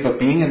necessarily, but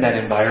being in that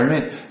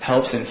environment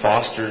helps and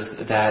fosters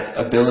that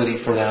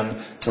ability for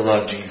them to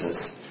love Jesus.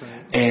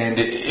 Right. And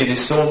it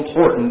is so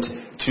important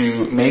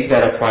to make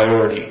that a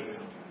priority.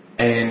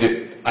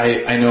 And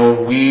I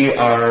know we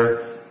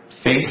are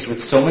faced with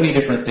so many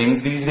different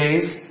things these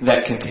days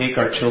that can take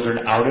our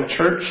children out of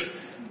church.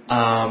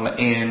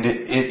 And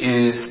it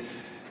is,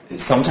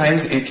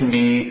 sometimes it can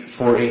be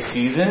for a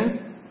season,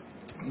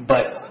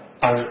 but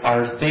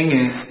our thing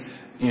is,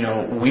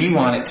 we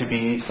want it to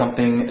be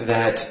something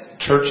that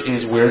church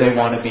is where they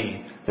want to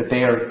be, that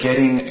they are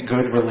getting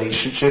good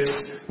relationships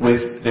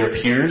with their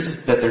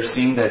peers, that they're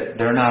seeing that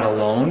they're not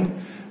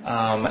alone,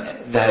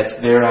 that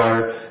there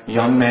are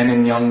young men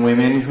and young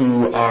women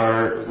who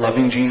are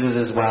loving Jesus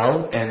as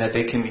well, and that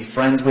they can be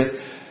friends with.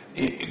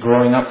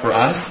 Growing up for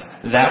us,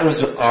 that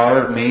was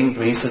our main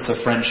basis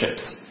of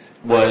friendships,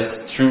 was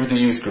through the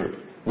youth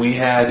group. We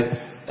had,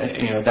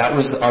 that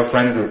was our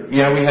friend group.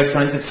 Yeah, we had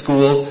friends at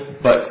school,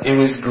 but it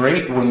was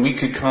great when we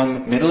could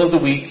come middle of the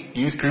week,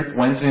 youth group,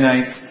 Wednesday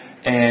nights,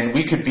 and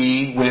we could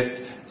be with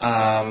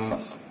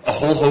a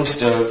whole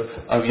host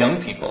of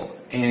young people.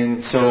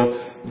 And so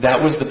that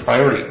was the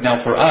priority.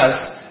 Now for us,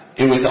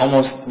 it was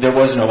there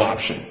was no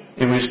option.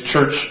 It was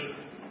church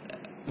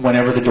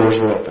whenever the doors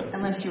were open.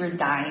 Unless you were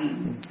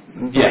dying.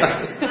 Yes.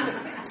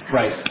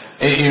 Right.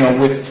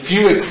 And, with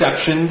few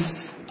exceptions,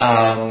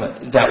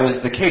 that was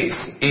the case.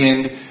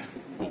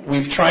 And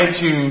we've tried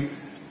to,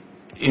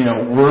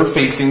 we're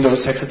facing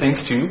those types of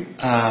things too.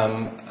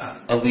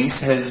 Elise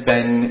has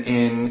been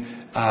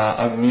in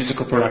a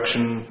musical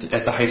production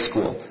at the high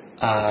school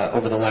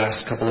over the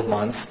last couple of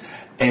months.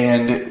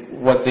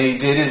 And what they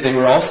did is they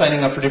were all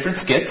signing up for different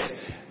skits,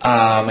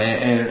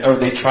 or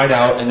they tried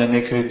out, and then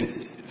they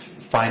could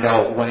find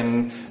out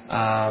when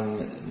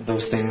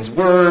those things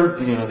were.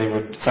 They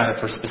would sign up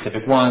for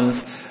specific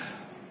ones.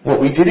 What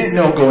we didn't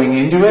know going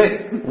into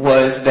it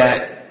was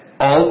that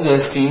all of the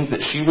scenes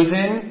that she was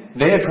in,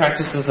 they had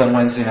practices on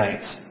Wednesday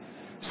nights.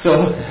 So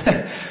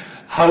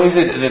how is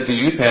it that the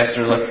youth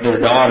pastor lets their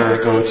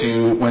daughter go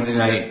to Wednesday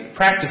night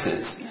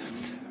practices?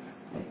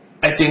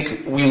 I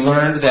think we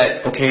learned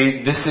that,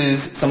 okay, this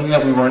is something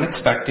that we weren't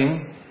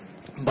expecting,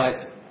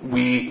 but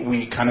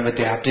we kind of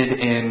adapted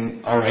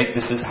in, all right,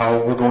 this is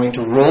how we're going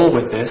to roll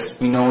with this.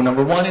 We know,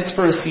 number one, it's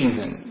for a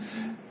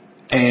season.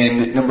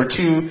 And number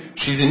two,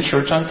 she's in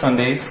church on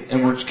Sundays,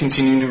 and we're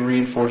continuing to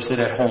reinforce it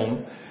at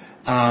home.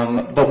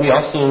 But we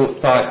also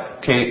thought,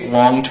 okay,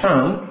 long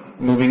term,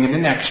 moving into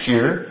next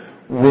year,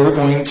 we're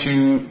going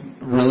to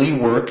really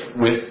work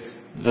with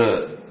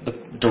the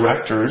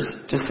directors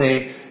to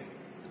say,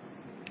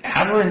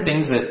 have her in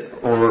things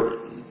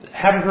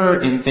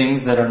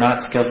that are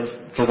not scheduled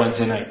for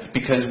Wednesday nights,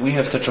 because we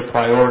have such a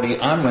priority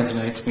on Wednesday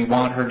nights. We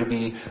want her to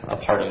be a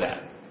part of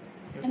that.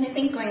 And I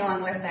think going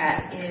along with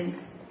that is,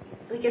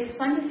 like, it's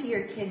fun to see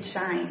your kids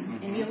shine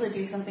and be able to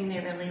do something they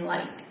really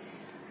like.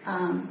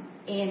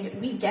 And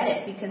we get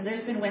it, because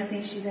there's been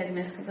Wednesdays she's had to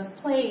miss because of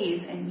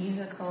plays and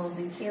musicals,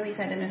 and Kaylee's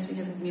had to miss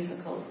because of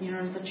musicals. You know,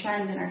 it's a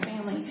trend in our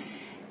family.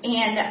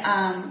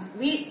 And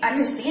we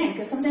understand,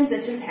 because sometimes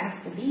it just has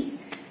to be.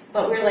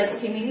 But we're like,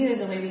 okay, maybe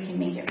there's a way we can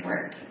make it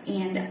work.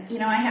 And, you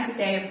know, I have to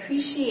say, I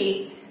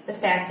appreciate the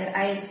fact that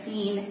I have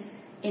seen,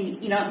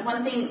 and, you know,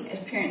 one thing as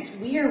parents,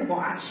 we are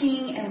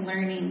watching and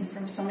learning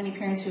from so many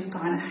parents who've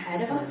gone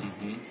ahead of us.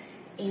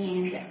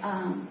 And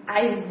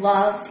I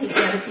love taking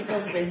other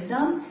people's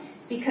wisdom,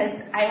 because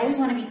I always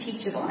want to be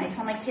teachable. And I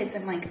tell my kids,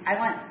 I'm like,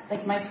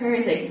 my prayer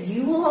is that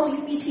you will always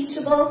be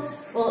teachable.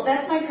 Well,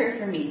 that's my prayer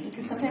for me,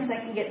 because sometimes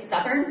I can get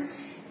stubborn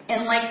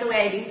and like the way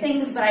I do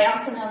things, but I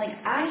also know, like,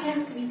 I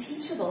have to be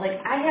teachable. Like,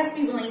 I have to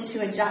be willing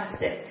to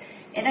adjust it.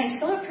 And I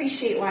so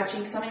appreciate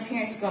watching so many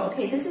parents go,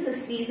 okay, this is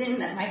a season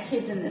that my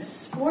kid's in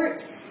this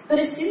sport, but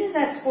as soon as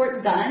that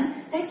sport's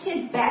done, that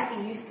kid's back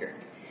in youth group.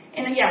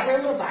 And yeah, we're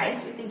a little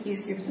biased. We think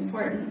youth group's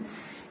important.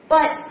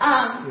 But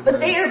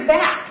they are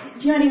back.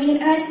 Do you know what I mean?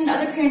 And I've seen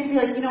other parents be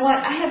like, you know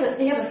what,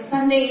 they have a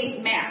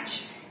Sunday match.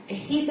 I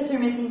hate that they're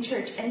missing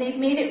church. And they've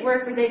made it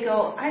work where they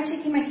go, I'm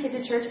taking my kid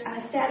to church on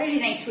a Saturday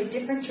night to a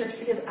different church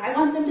because I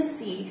want them to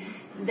see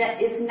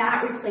that it's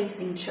not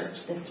replacing church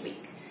this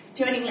week.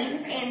 Do you know what I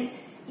mean? And,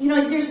 you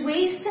know, there's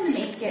ways to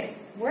make it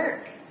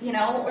work, you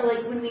know? Or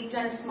like when we've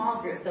done a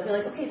small group, they'll be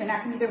like, okay, they're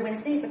not going to be there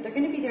Wednesday, but they're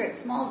going to be there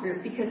at small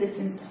group because it's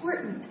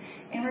important,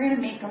 and we're going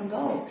to make them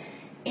go.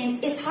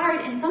 And it's hard,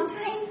 and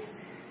sometimes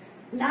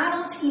not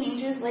all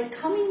teenagers like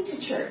coming to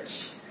church.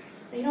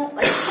 They don't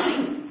like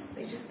coming.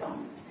 They just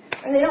don't.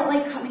 Or they don't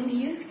like coming to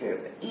youth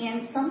group.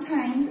 And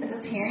sometimes, as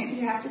a parent,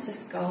 you have to just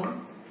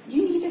go,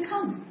 you need to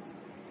come.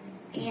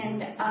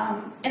 And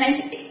I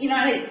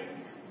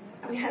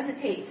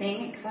hesitate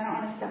saying it because I don't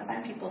want to step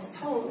on people's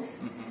toes.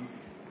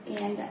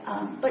 And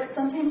but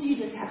sometimes you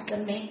just have to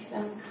make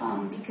them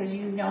come because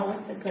you know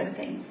it's a good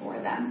thing for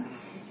them.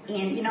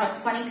 And, you know,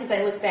 it's funny because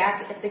I look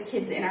back at the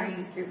kids in our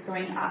youth group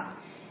growing up,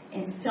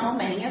 and so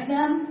many of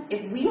them,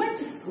 if we went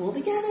to school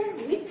together,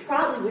 we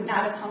probably would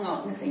not have hung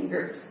out in the same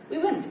groups. We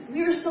wouldn't.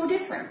 We were so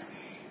different.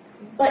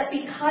 But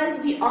because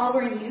we all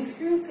were in youth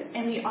group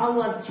and we all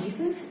loved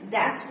Jesus,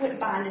 that's what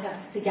bonded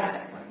us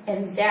together.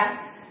 And that's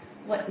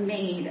what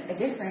made a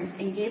difference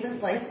and gave us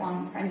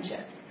lifelong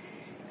friendships.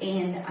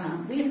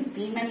 And we haven't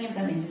seen many of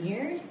them in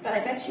years, but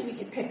I bet you we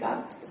could pick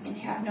up and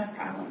have no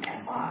problem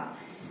at all.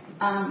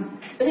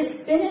 But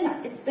it's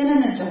been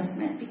an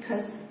adjustment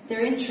because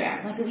they're in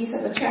track. Like Elise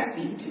has a track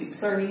meet in 2 weeks,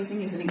 so we're using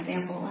you as an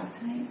example a lot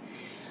tonight.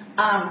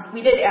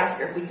 We did ask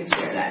her if we could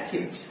share that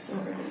too, just so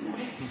everybody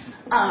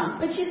knows.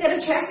 But she's got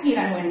a track meet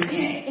on Wednesday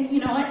night, and you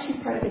know what?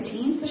 She's part of the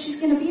team, so she's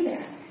going to be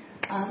there.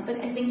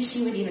 But I think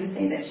she would even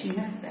say that she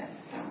missed it.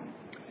 So.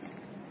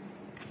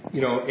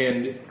 You know,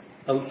 and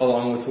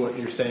along with what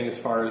you're saying as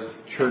far as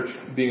church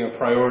being a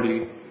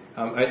priority,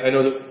 I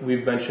know that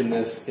we've mentioned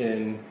this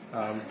in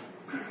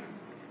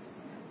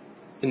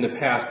the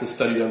past, the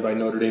study done by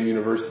Notre Dame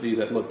University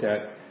that looked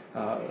at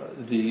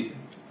the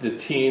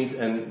teens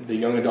and the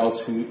young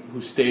adults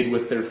who stayed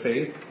with their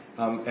faith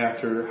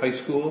after high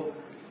school,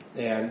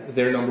 and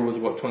their number was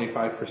about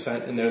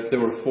 25%, and there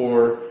were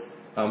 4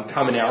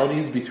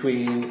 commonalities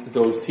between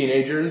those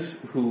teenagers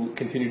who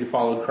continued to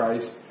follow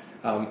Christ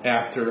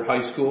after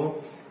high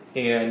school,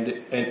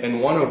 and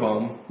one of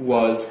them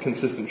was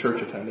consistent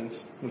church attendance,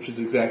 which is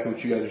exactly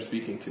what you guys are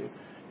speaking to.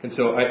 And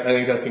so I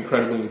think that's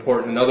incredibly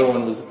important. Another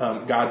one was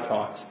God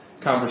Talks,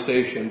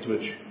 conversations,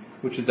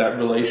 which is that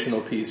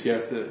relational piece. You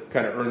have to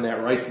kind of earn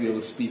that right to be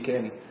able to speak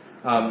in.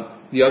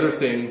 The other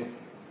thing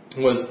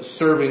was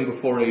serving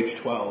before age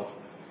 12.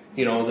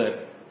 You know,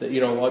 that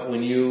you know what,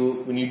 when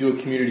you do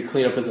a community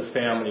cleanup as a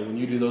family, when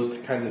you do those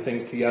kinds of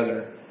things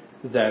together,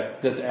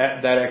 that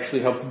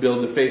actually helps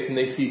build the faith, and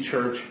they see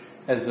church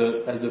as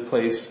a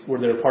place where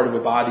they're part of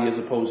a body as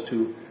opposed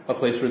to a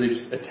place where they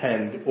just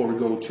attend or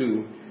go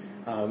to.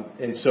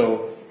 And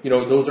so, you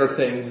know, those are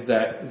things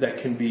that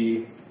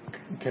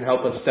can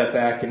help us step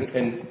back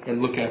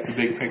and look at the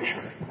big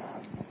picture.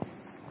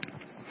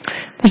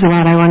 There's a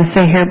lot I want to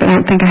say here, but I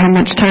don't think I have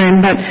much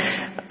time. But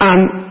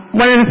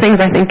one of the things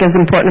I think is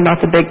important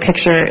about the big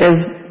picture is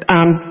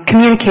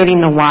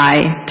communicating the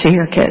why to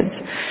your kids.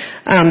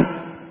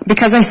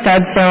 Because I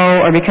said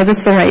so, or because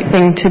it's the right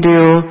thing to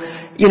do,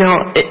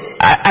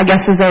 I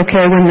guess is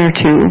okay when they're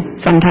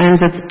 2.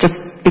 Sometimes it's just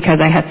because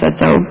I had said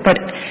so. But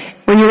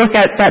when you look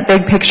at that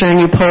big picture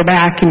and you pull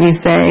back and you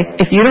say,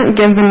 if you don't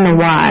give them the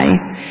why,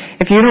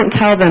 if you don't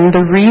tell them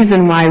the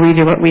reason why we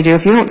do what we do,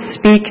 if you don't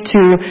speak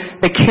to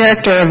the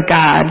character of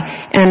God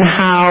and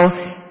how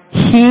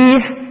He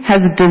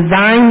has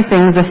designed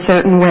things a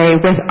certain way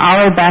with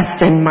our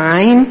best in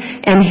mind,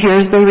 and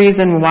here's the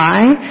reason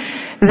why,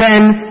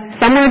 then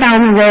somewhere down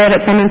the road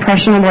at some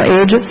impressionable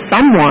age,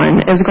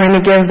 someone is going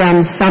to give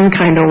them some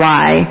kind of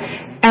why,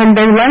 and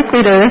they're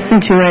likely to listen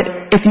to it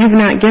if you've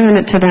not given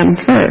it to them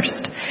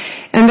first.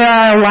 And there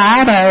are a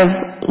lot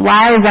of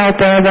lies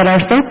out there that are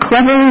so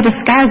cleverly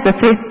disguised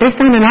that they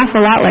sound an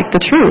awful lot like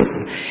the truth.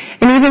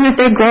 And even if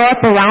they grow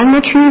up around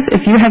the truth,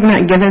 if you have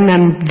not given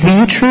them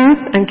the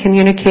truth and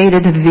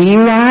communicated the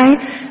why,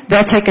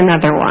 they'll take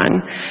another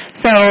one.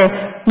 So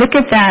look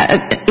at that.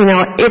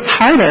 It's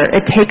harder.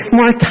 It takes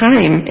more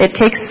time. It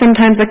takes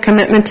sometimes a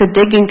commitment to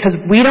digging because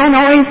we don't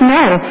always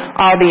know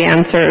all the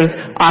answers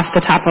off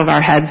the top of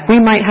our heads. We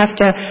might have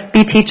to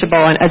be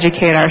teachable and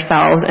educate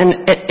ourselves, and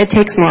it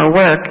takes more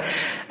work.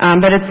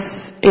 But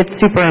it's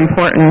super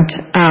important.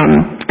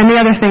 And the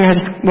other thing I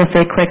just will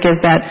say quick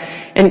is that,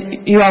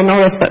 and you all know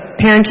this, but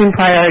parenting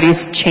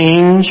priorities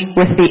change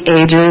with the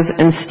ages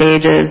and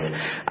stages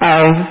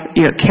of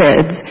your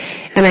kids.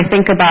 And I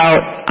think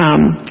about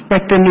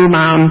like the new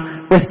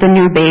mom with the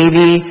new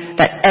baby,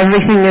 that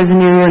everything is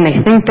new and they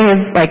think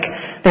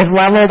they've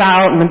leveled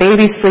out and the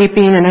baby's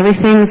sleeping and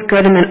everything's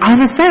good, and then all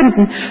of a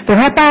sudden they're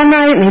up all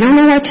night and they don't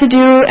know what to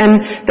do,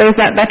 and there's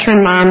that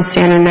veteran mom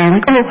standing there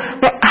like, oh,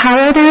 well, how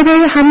old are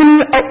they? How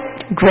many? Oh,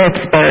 growth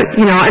spurt,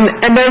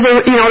 and there's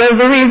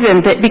a reason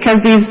that, because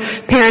these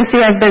parents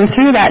who have been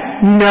through that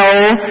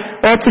know,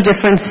 well, it's a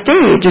different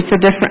stage. It's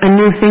a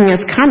new thing is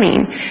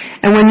coming.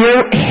 And when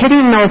you're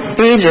hitting those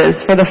stages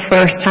for the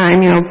first time,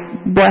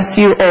 bless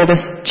you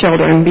oldest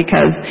children,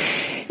 because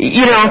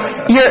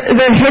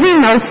they're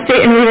hitting those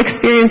stages, and we've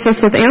experienced this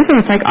with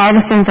Anthony. It's like all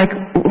of a sudden it's like,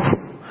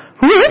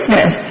 who is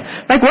this?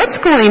 Like, what's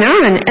going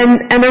on?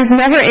 And there's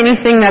never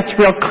anything that's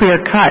real clear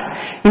cut.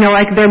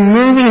 Like they're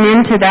moving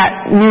into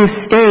that new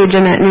stage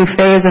and that new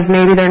phase of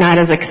maybe they're not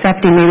as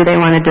accepting, maybe they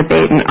want to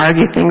debate and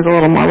argue things a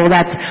little more. Well,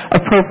 that's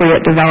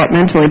appropriate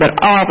developmentally, but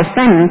all of a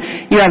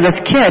sudden you have this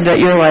kid that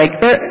you're like,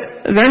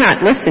 they're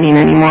not listening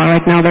anymore.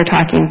 Like, now they're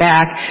talking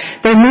back.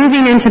 They're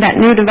moving into that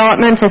new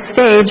developmental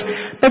stage,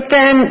 but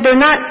then they're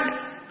not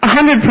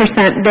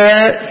 100%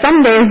 there.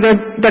 Some days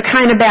they're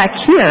kind of back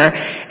here.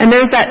 And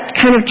there's that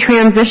kind of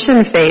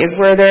transition phase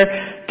where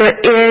they're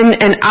in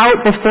and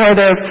out before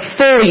they're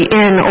fully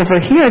in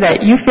over here,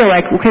 that you feel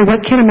like, okay,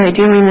 what kid am I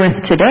dealing with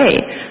today?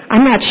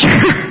 I'm not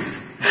sure.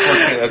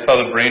 Unfortunately, that's how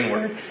the brain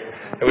works.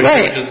 And we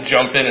don't just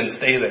jump in and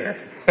stay there.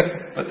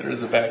 But there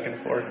is a back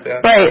and forth.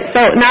 Yeah. Right.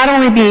 So not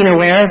only being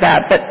aware of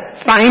that, but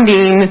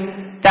finding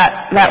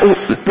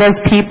those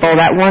people,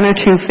 that 1 or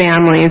 2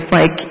 families,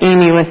 like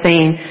Amy was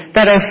saying,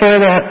 that are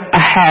further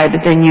ahead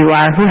than you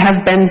are, who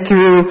have been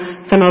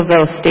through some of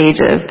those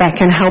stages, that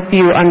can help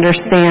you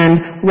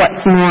understand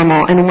what's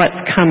normal and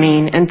what's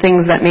coming and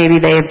things that maybe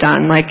they've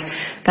done. Like,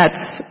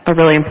 that's a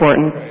really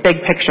important big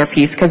picture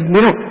piece, because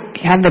we don't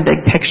have the big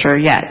picture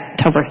yet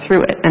till we're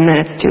through it, and then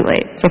it's too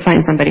late. So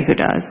find somebody who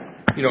does.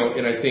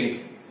 And I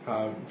think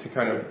to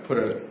kind of put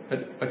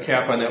a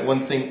cap on that,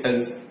 one thing,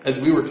 as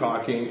we were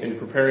talking and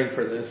preparing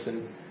for this,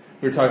 and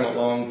we were talking about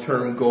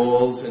long-term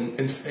goals,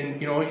 and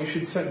you know what, you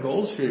should set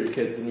goals for your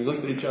kids. And we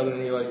looked at each other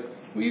and we were like,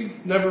 we've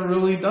never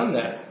really done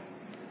that.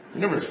 We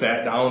never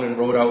sat down and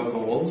wrote out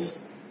goals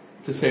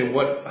to say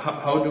what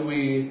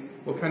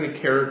kind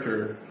of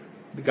character,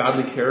 the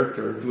godly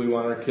character, do we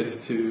want our kids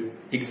to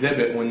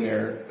exhibit when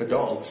they're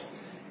adults,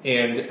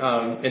 and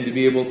to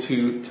be able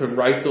to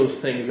write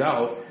those things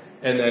out.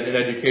 And that in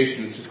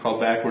education, it's just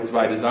called backwards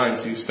by design.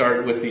 So you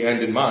start with the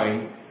end in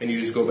mind, and you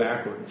just go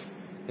backwards.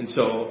 And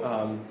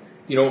so,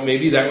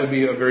 maybe that would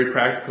be a very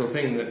practical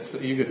thing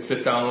that you could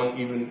sit down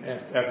even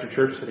after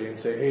church today and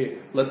say, hey,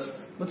 let's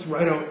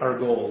write out our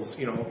goals,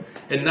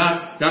 and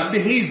not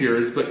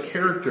behaviors, but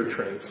character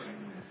traits,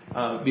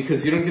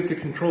 because you don't get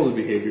to control the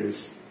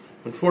behaviors.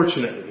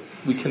 Unfortunately,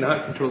 we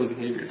cannot control the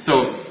behaviors.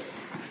 So.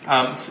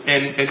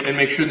 And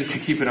make sure that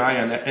you keep an eye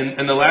on that.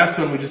 And the last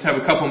one we just have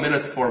a couple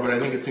minutes for, but I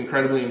think it's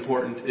incredibly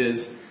important,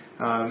 is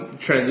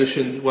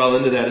transitions well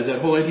into that, is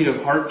that whole idea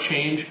of heart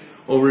change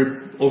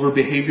over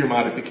behavior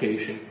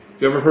modification.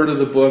 You ever heard of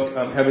the book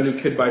Have a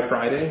New Kid by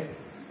Friday?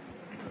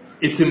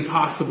 It's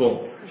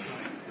impossible.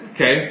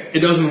 Okay? It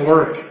doesn't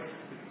work.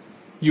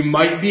 You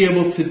might be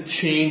able to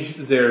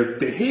change their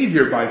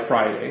behavior by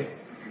Friday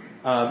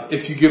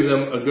if you give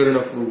them a good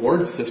enough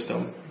reward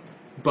system,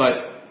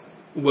 but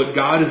what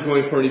God is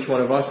going for in each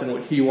one of us, and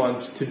what He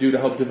wants to do to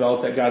help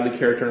develop that godly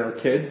character in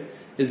our kids,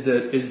 is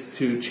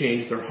to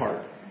change their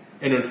heart.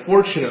 And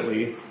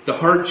unfortunately, the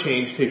heart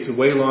change takes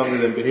way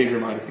longer than behavior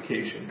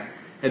modification.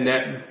 And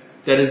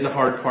that is the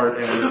hard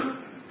part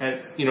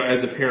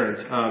as a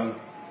parent,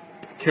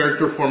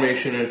 character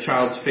formation and a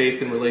child's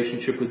faith and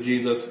relationship with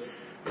Jesus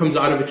comes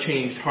out of a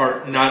changed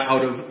heart, not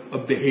out of a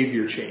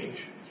behavior change.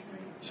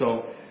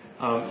 So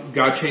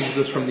God changes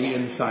us from the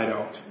inside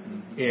out.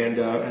 And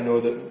I know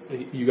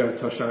that you guys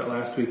touched on it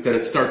last week, that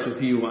it starts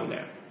with you on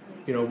that.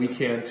 It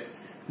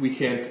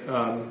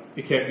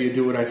can't be a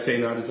do what I say,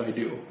 not as I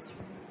do.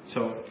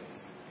 So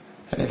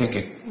I think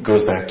it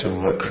goes back to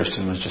what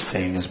Kristen was just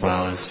saying as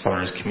well, as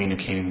far as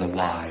communicating the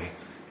why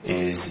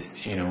is,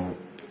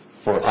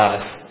 for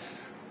us,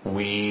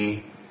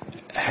 we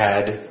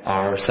had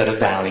our set of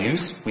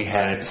values, we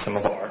had some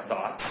of our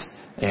thoughts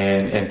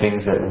and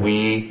things that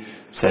we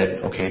said,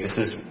 okay, this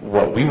is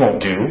what we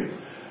won't do.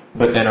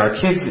 But then our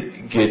kids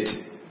get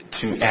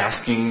to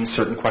asking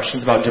certain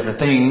questions about different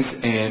things,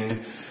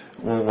 and,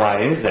 well,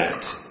 why is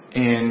that?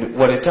 And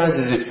what it does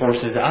is it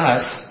forces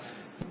us,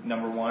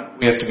 number one,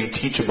 we have to be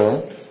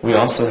teachable. We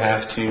also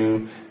have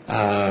to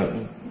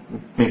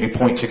maybe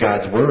point to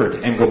God's Word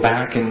and go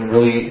back and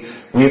really,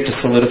 we have to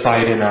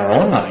solidify it in our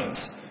own minds.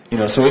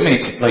 So it may,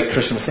 like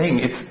Christian was saying,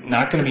 it's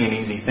not going to be an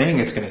easy thing.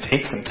 It's going to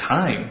take some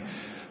time.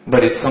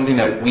 But it's something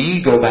that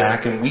we go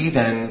back and we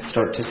then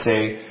start to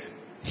say,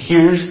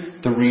 here's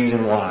the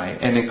reason why.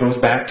 And it goes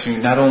back to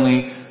not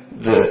only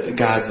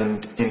God's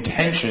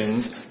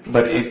intentions,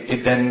 but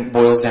it then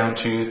boils down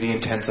to the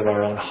intents of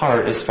our own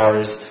heart as far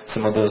as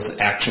some of those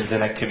actions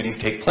and activities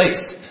take place.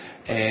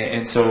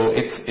 And so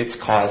it's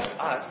caused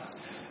us,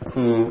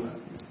 who,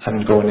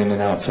 I'm going in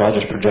and out, so I'll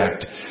just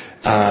project.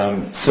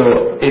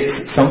 So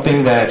it's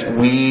something that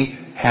we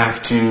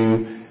have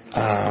to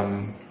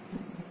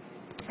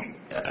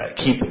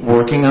keep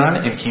working on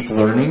and keep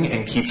learning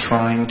and keep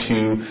trying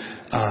to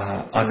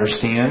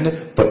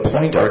understand, but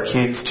point our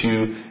kids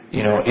to,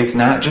 it's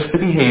not just the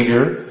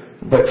behavior,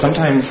 but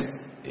sometimes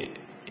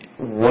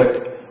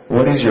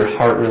what is your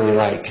heart really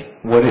like?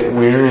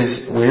 Where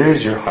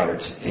is your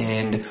heart?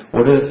 And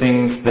what are the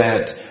things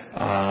that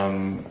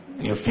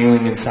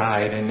feeling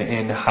inside,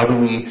 and how do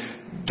we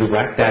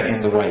direct that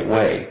in the right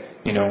way?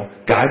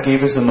 God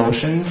gave us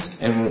emotions,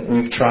 and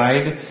we've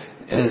tried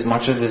as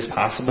much as is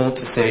possible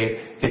to say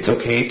it's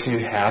okay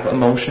to have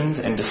emotions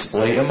and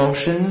display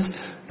emotions,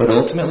 but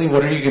ultimately,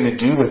 what are you going to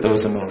do with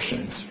those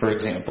emotions? For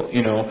example,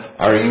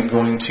 are you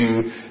going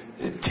to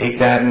take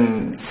that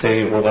and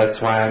say, well,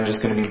 that's why I'm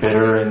just going to be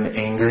bitter and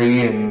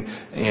angry,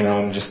 and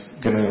I'm just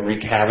going to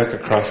wreak havoc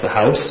across the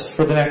house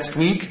for the next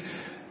week?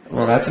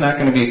 Well, that's not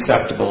going to be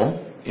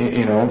acceptable.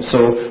 So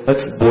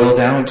let's boil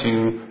down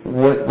to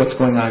what's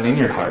going on in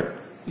your heart,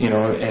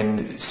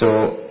 and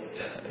so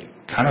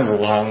kind of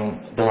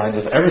along the lines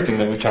of everything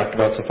that we've talked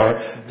about so far,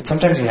 but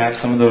sometimes you have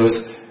some of those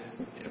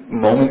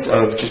moments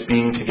of just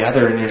being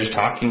together and you're just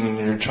talking and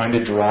you're trying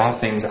to draw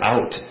things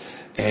out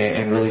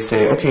and really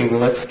say, okay, well,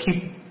 let's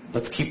keep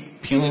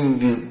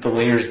peeling the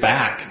layers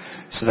back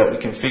so that we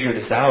can figure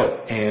this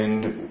out,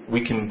 and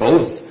we can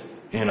both,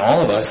 and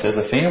all of us as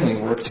a family,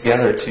 work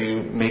together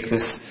to make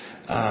this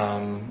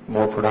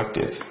more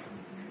productive.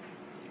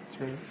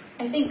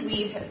 I think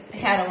we've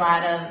had a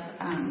lot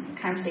of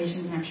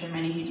conversations, and I'm sure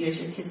many of you do as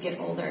your kids get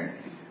older,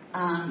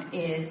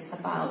 is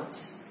about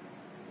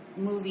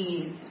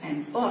movies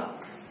and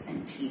books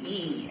and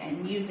TV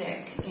and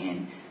music,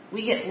 and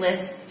we get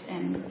lists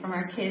from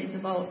our kids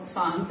about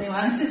songs they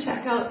want us to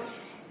check out,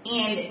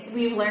 and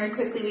we've learned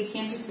quickly we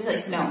can't just be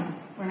like, no,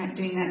 we're not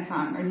doing that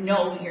song, or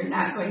no, you're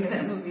not going to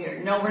that movie,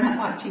 or no, we're not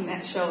watching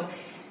that show.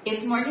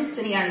 It's more just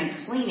sitting down and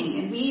explaining,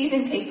 and we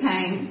even take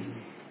times,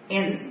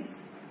 and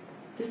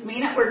this may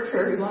not work for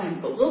everyone,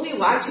 but we'll be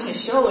watching a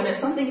show, and if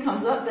something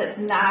comes up that's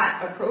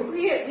not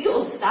appropriate, we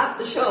will stop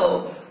the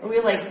show, or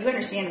we're like, you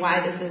understand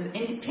why this is,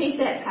 and take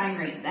that time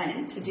right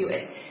then to do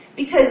it.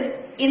 Because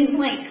in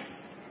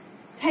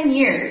 10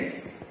 years,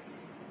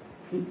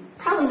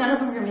 probably none of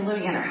them are going to be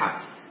living in our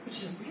house, which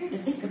is weird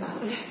to think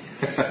about.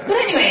 But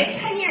anyway,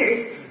 10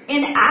 years,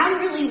 and I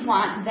really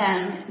want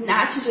them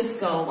not to just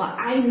go, well,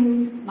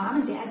 Mom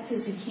and Dad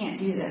says we can't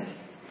do this,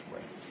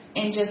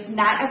 and just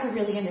not ever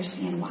really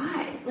understand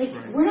why.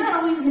 We're not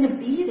always going to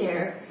be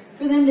there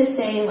for them to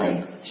say,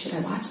 should I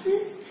watch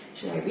this?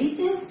 Should I read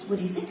this? What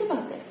do you think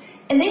about this?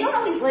 And they don't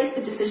always like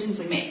the decisions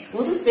we make.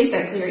 We'll just make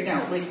that clear right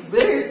now. We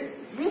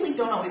really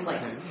don't always like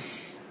them.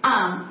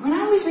 We're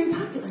not always very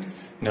popular.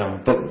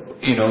 No, but,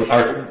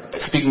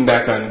 speaking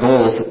back on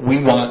goals,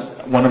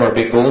 one of our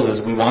big goals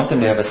is we want them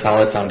to have a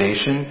solid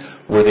foundation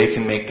where they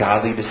can make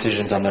godly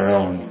decisions on their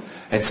own.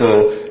 And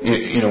so,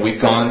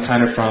 we've gone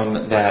kind of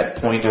from that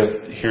point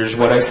of, here's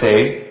what I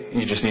say,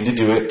 you just need to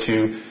do it,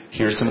 to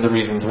here's some of the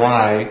reasons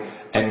why,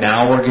 and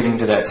now we're getting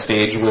to that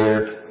stage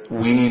where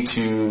we need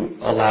to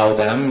allow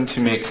them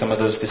to make some of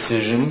those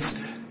decisions,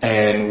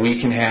 and we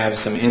can have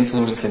some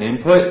influence and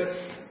input,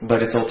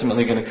 but it's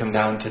ultimately going to come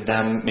down to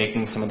them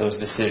making some of those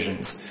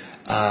decisions,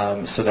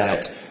 so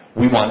that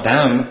we want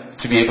them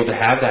to be able to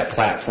have that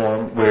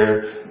platform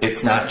where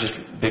it's not just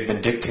they've been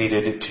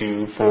dictated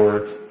to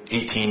for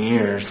 18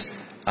 years,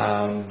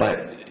 but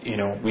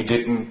we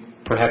didn't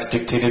perhaps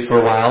dictated for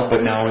a while,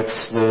 but now it's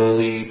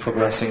slowly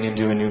progressing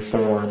into a new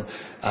form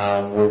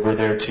where we're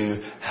there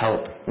to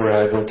help.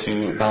 We're able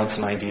to bounce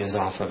some ideas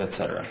off of,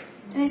 etc.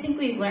 And I think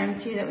we've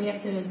learned, too, that we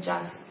have to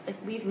adjust. Like,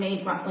 we've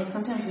made, like,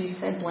 sometimes we've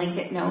said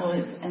blanket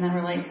no's, and then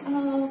we're like,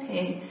 oh,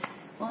 okay,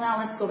 well, now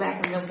let's go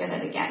back and look at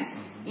it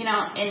again. You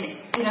know, and,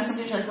 you know,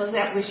 sometimes you're like, well, is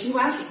that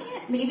wishy-washy?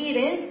 Yeah, maybe it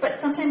is, but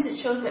sometimes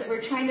it shows that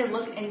we're trying to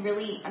look and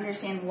really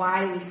understand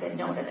why we said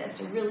no to this,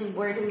 or really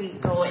where do we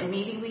go, and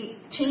maybe we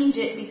change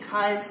it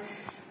because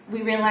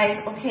we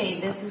realize,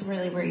 okay, this is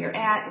really where you're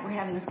at, we're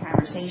having this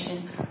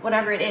conversation,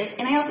 whatever it is.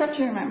 And I also have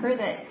to remember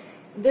that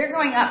they're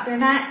growing up, they're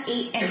not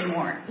 8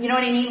 anymore. You know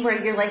what I mean?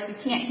 Where you're like, you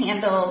can't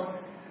handle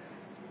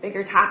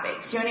bigger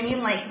topics. You know what I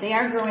mean? Like, they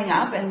are growing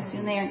up, and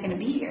soon they aren't going to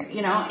be here,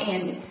 you know,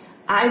 and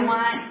I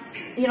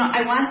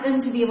want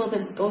them to be able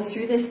to go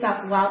through this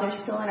stuff while they're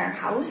still in our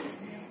house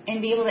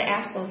and be able to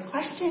ask those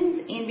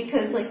questions. And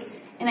because, like,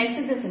 and I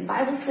said this in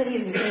Bible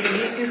studies, we say it in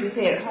youth group, we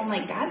say it at home,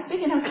 like, God's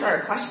big enough for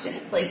our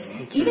questions. Like,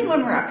 even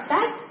when we're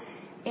upset,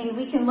 and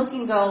we can look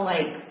and go,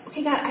 like,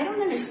 okay, God, I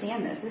don't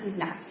understand this. This is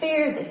not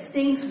fair. This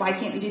stinks. Why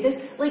can't we do this?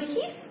 Like,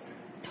 He's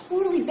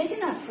totally big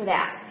enough for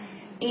that.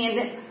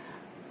 And,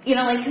 you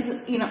know, like, cause,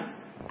 you know,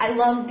 I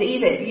love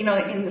David, you know,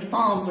 in the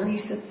Psalms where he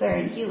sits there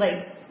and he,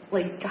 like,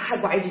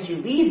 God, why did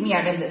you leave me?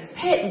 I'm in this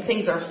pit and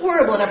things are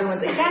horrible and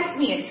everyone's against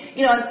me. And,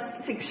 you know,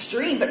 it's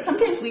extreme, but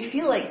sometimes we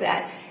feel like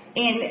that.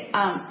 And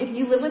if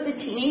you live with a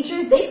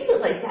teenager, they feel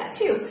like that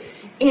too.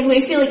 And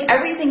we feel like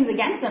everything's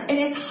against them. And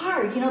it's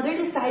hard. You know, they're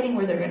deciding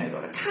where they're going to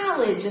go to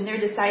college and they're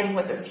deciding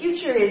what their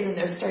future is and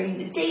they're starting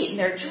to date and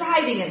they're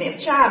driving and they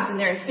have jobs and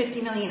they're in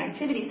 50 million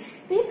activities.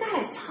 They've got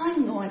a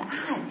ton going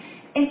on.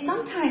 And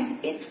sometimes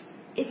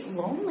it's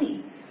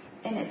lonely.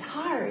 And it's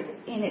hard,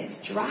 and it's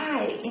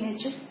dry, and it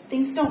just,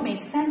 things don't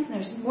make sense, and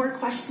there's more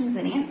questions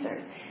than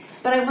answers.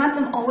 But I want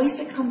them always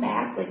to come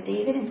back, like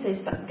David, and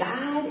say, but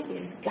God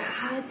is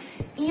God.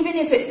 Even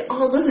if it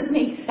all doesn't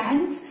make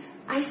sense,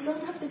 I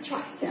still have to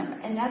trust Him.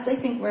 And that's, I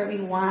think, where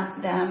we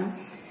want them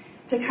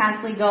to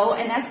constantly go,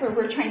 and that's where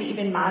we're trying to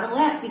even model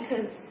that,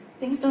 because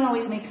things don't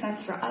always make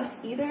sense for us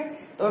either.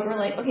 But if we're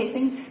like, okay,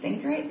 things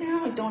stink right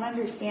now, I don't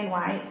understand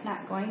why it's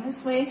not going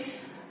this way,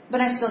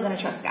 but I'm still going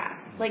to trust God.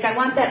 Like, I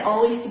want that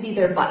always to be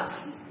their but.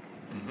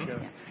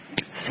 Mm-hmm.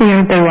 See,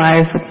 aren't they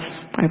wise?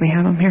 That's why we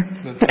have them here.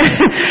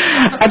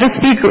 I'll just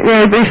speak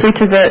really briefly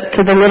to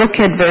the little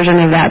kid version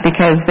of that,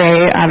 because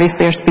they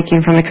obviously are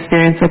speaking from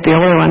experience with the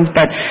older ones.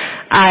 But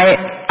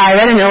I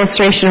read an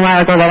illustration a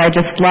while ago that I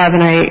just love,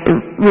 and I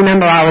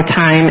remember all the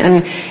time. And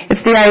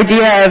it's the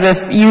idea of, if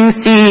you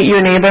see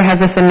your neighbor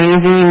has this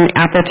amazing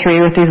apple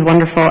tree with these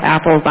wonderful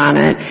apples on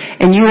it,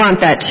 and you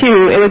want that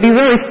too, it would be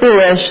really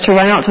foolish to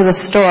run out to the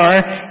store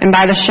and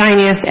buy the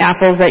shiniest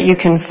apples that you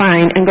can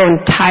find and go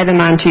and tie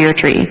them onto your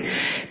tree.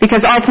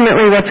 Because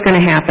ultimately, what's going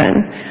to happen?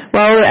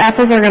 Well, the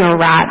apples are going to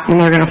rot and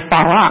they're going to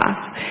fall off.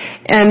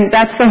 And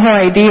that's the whole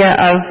idea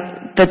of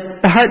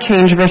the heart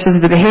change versus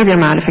the behavior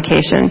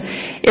modification.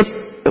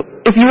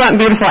 If you want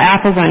beautiful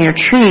apples on your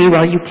tree,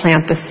 well, you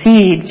plant the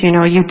seeds, you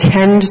know, you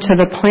tend to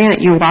the plant,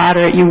 you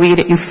water it, you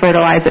weed it, you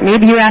fertilize it.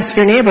 Maybe you ask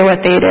your neighbor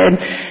what they did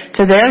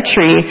to their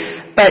tree,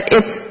 but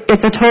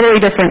it's a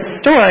totally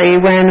different story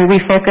when we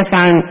focus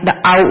on the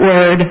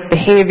outward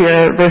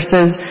behavior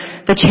versus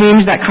the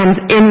change that comes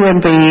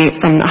inwardly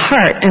from the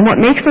heart. And what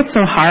makes it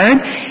so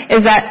hard is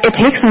that it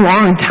takes a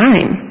long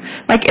time.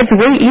 Like, it's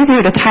way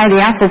easier to tie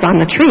the apples on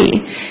the tree.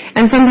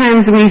 And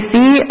sometimes we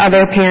see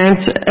other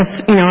parents,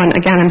 you know, and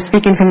again, I'm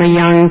speaking from a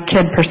young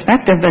kid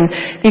perspective, and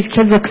these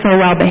kids look so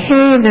well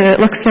behaved and it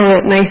looks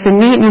so nice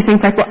and neat, and you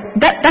think like, well,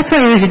 that's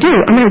what I need to do.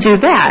 I'm going to do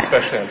that.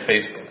 Especially on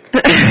Facebook.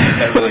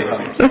 That really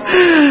helps.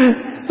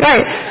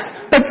 Right.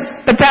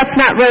 But that's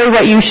not really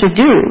what you should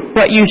do.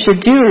 What you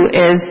should do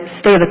is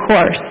stay the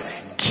course.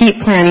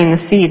 Keep planting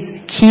the seeds.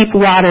 Keep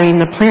watering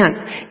the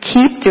plants.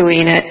 Keep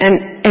doing it.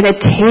 And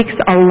it takes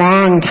a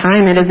long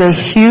time. It is a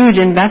huge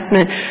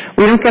investment.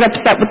 We don't get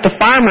upset with the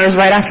farmers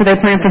right after they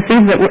plant the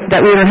seeds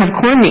that we don't have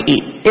corn to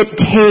eat. It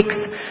takes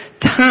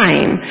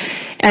time.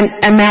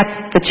 And that's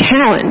the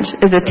challenge,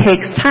 is it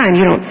takes time.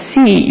 You don't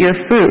see your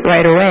fruit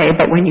right away,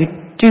 but when you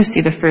do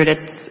see the fruit,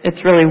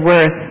 it's really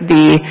worth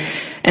the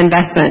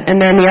investment.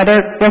 And then the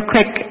other real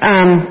quick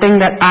thing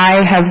that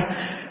I have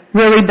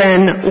really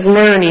been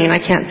learning,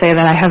 I can't say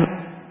that I have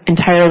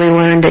entirely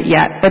learned it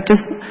yet, but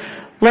just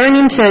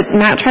learning to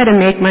not try to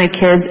make my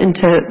kids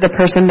into the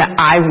person that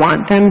I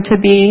want them to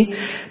be,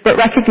 but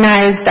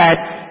recognize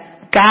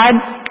that God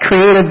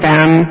created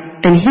them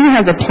and He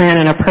has a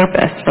plan and a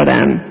purpose for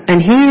them.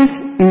 And He's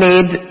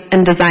made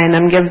and designed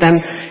them, give them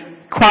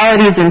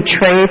qualities and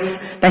traits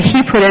that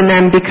He put in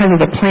them because of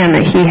the plan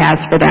that He has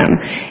for them.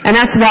 And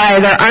that's why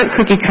there aren't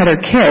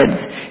cookie-cutter kids.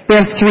 We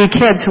have 3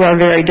 kids who are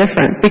very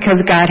different, because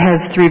God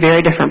has 3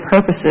 very different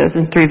purposes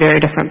and 3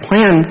 very different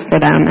plans for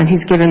them, and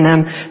He's given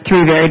them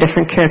 3 very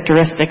different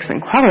characteristics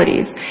and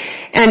qualities.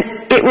 And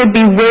it would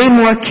be way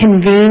more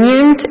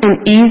convenient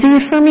and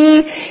easy for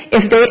me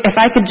if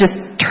I could just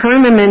turn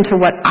them into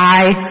what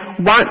I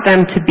want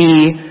them to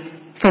be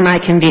for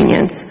my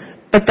convenience.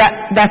 But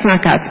that's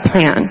not God's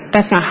plan.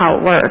 That's not how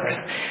it works.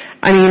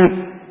 I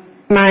mean,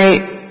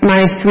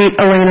 my sweet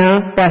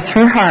Elena, bless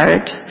her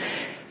heart,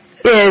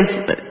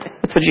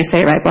 that's what you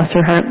say, right? Bless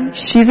her heart.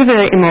 She's a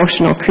very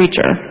emotional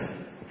creature.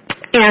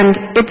 And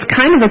it's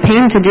kind of a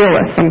pain to deal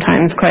with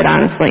sometimes, quite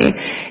honestly.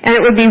 And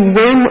it would be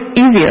way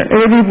easier. It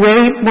would be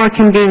way more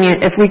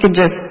convenient if we could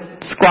just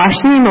squash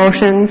the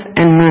emotions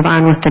and move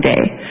on with the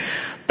day.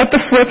 But the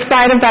flip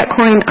side of that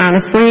coin,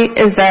 honestly,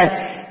 is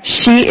that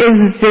she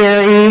is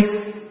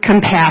very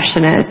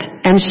compassionate,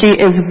 and she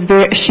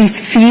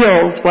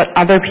feels what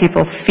other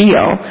people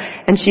feel,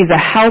 and she's a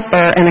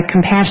helper and a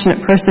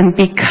compassionate person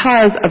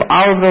because of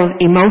all of those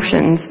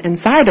emotions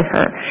inside of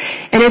her.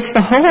 And it's the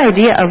whole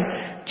idea of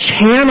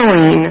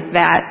channeling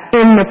that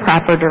in the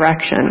proper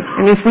direction.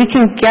 And if we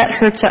can get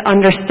her to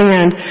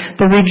understand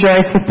the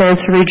rejoice with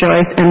those who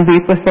rejoice and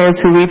weep with those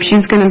who weep,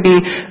 she's going to be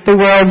the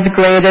world's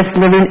greatest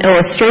living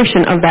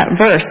illustration of that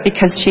verse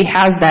because she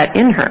has that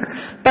in her.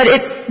 But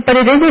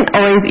it isn't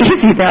always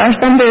easy. There are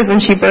some days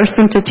when she bursts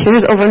into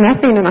tears over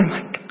nothing, and I'm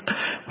like,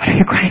 what are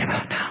you crying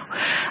about now?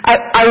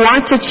 I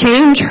want to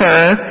change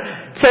her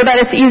so that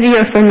it's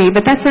easier for me,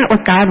 but that's not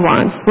what God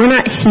wants. We're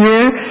not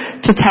here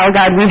to tell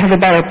God we have a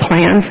better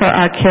plan for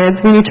our kids.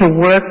 We need to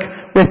work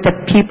with the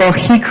people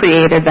He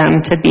created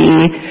them to be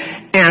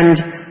and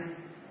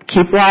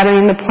keep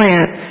watering the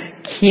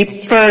plant,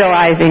 keep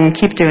fertilizing,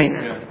 keep doing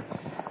that.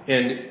 Yeah.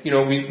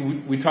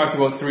 And, we talked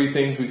about 3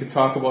 things. We could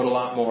talk about a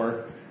lot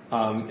more.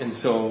 And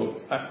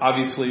so,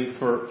 obviously,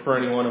 for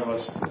any one of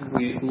us,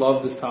 we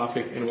love this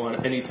topic and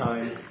want any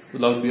time.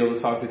 We'd love to be able to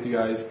talk with you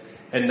guys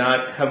and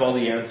not have all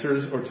the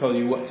answers or tell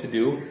you what to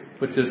do,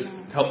 but just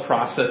help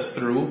process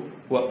through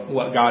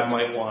what God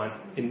might want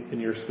in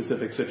your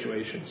specific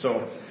situation.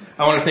 So,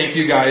 I want to thank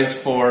you guys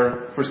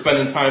for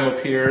spending time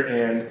up here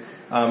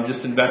and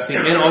just investing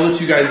in all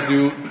that you guys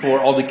do for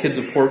all the kids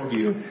of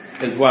Portview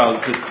as well.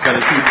 It's just been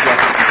a huge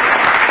blessing.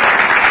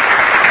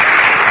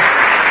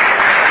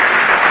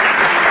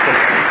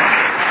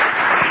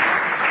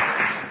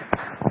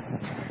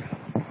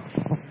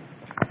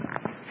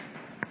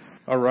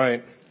 All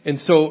right. And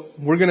so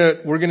we're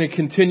gonna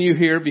continue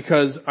here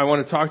because I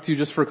want to talk to you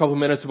just for a couple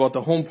minutes about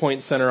the Home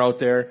Point Center out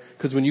there.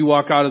 Because when you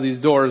walk out of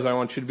these doors, I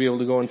want you to be able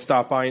to go and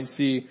stop by and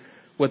see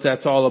what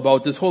that's all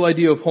about. This whole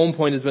idea of Home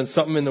Point has been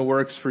something in the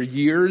works for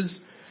years.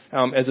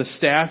 As a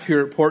staff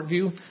here at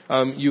Portview,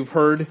 you've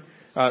heard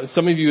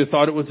some of you have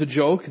thought it was a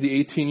joke,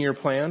 the 18-year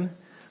plan.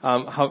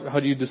 How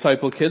do you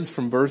disciple kids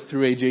from birth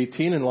through age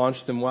 18 and launch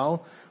them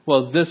well?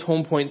 Well, this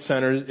Home Point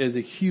Center is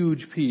a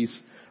huge piece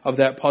of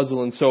that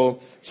puzzle. And so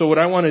what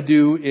I want to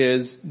do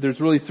is, there's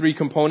really 3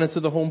 components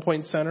of the Home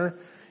Point Center.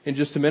 In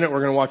just a minute,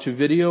 we're going to watch a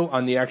video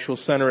on the actual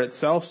center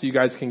itself so you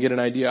guys can get an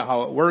idea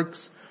how it works,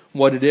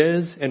 what it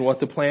is, and what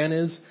the plan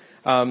is.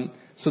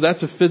 So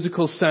that's a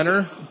physical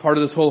center, part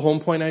of this whole Home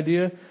Point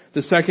idea.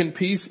 The second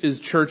piece is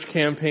church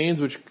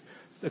campaigns, which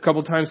a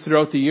couple times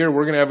throughout the year,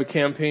 we're going to have a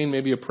campaign,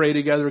 maybe a Pray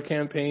Together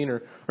campaign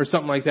or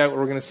something like that, where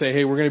we're going to say,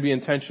 hey, we're going to be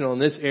intentional in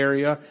this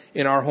area,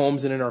 in our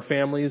homes and in our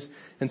families.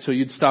 And so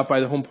you'd stop by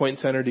the Home Point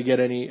Center to get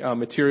any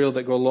material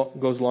that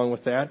goes along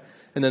with that.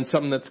 And then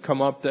something that's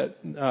come up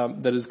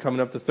that is coming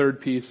up, the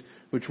third piece,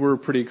 which we're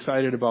pretty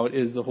excited about,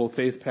 is the whole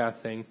faith path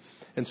thing.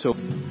 And so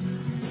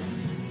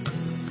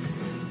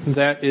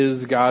that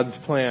is God's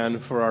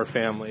plan for our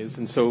families.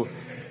 And so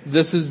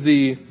this is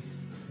the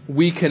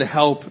we can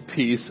help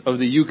piece of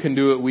the you can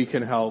do it, we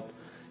can help.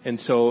 And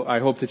so I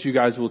hope that you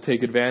guys will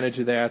take advantage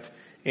of that.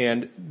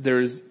 And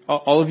there's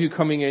all of you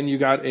coming in, you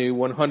got a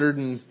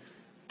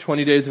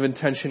 120 days of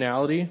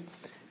intentionality.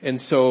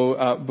 And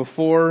so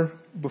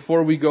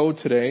before we go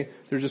today,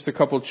 there's just a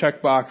couple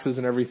check boxes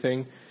and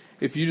everything.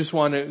 If you just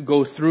want to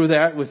go through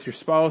that with your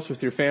spouse,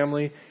 with your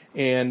family,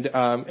 and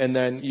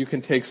then you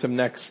can take some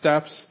next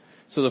steps.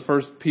 So the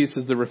first piece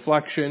is the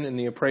reflection and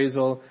the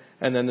appraisal.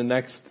 And then the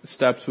next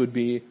steps would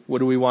be, what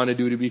do we want to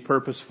do to be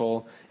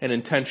purposeful and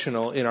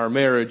intentional in our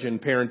marriage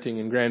and parenting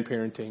and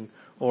grandparenting?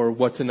 Or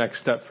what's the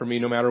next step for me,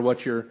 no matter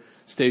what your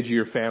stage of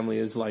your family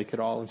is like at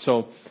all. And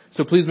so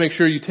please make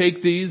sure you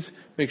take these,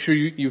 make sure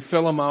you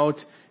fill them out,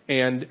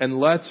 and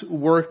let's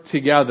work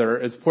together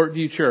as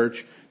Portview Church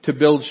to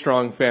build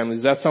strong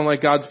families. Does that sound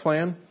like God's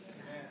plan?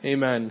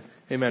 Amen.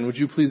 Amen. Would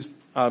you please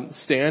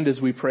stand as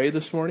we pray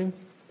this morning?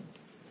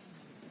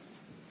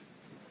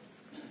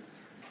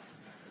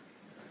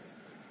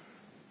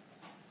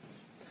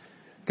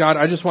 God,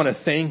 I just want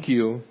to thank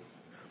you,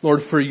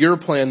 Lord, for your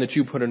plan that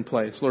you put in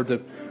place. Lord,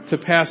 to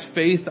pass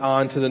faith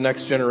on to the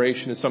next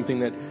generation is something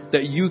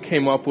that you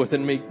came up with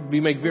and we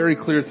make very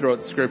clear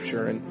throughout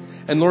Scripture.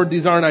 And Lord,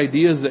 these aren't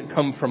ideas that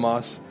come from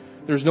us.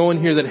 There's no one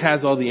here that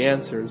has all the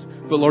answers.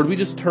 But Lord, we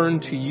just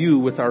turn to you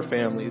with our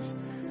families.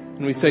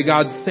 And we say,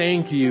 God,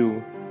 thank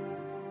you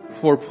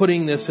for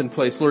putting this in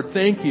place. Lord,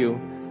 thank you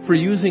for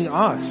using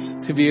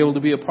us to be able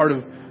to be a part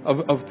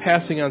of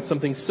passing on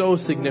something so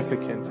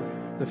significant.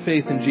 The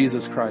faith in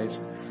Jesus Christ.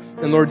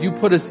 And Lord, you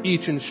put us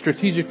each in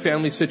strategic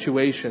family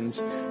situations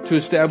to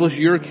establish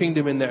your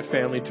kingdom in that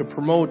family, to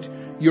promote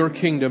your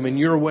kingdom in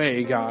your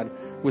way, God,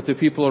 with the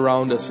people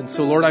around us. And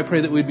so, Lord, I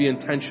pray that we'd be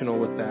intentional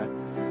with that.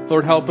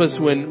 Lord, help us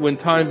when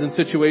times and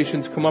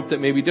situations come up that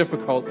may be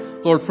difficult.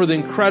 Lord, for the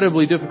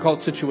incredibly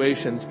difficult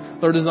situations,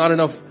 Lord, there's not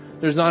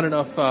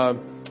enough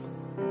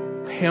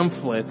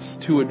pamphlets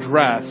to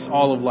address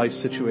all of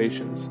life's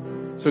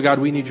situations. So, God,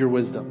 we need your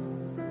wisdom.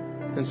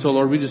 And so,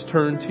 Lord, we just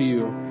turn to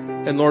you.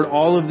 And, Lord,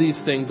 all of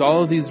these things,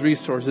 all of these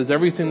resources,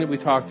 everything that we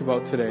talked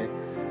about today,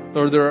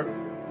 Lord,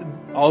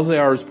 all they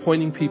are is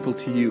pointing people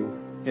to you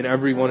in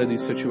every one of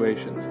these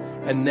situations.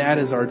 And that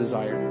is our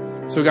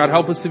desire. So, God,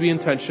 help us to be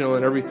intentional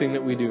in everything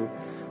that we do.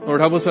 Lord,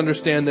 help us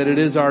understand that it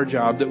is our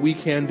job, that we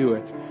can do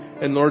it.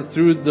 And, Lord,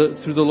 through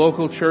the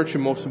local church,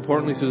 and most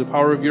importantly, through the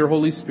power of your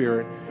Holy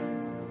Spirit,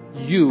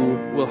 you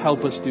will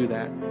help us do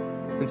that.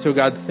 And so,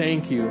 God,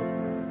 thank you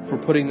for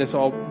putting this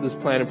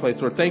plan in place.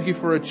 Lord, thank you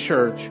for a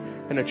church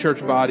and a church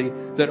body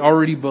that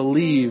already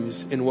believes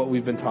in what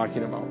we've been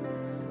talking about.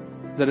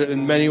 That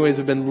in many ways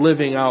have been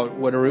living out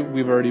what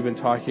we've already been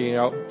talking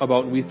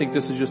about. We think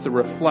this is just a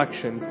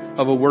reflection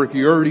of a work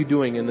you're already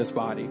doing in this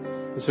body.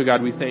 And so,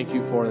 God, we thank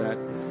you for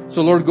that.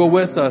 So, Lord, go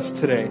with us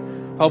today.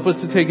 Help us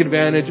to take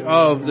advantage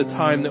of the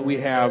time that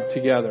we have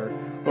together.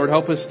 Lord,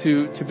 help us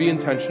to be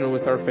intentional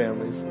with our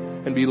families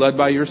and be led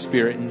by your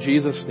Spirit. In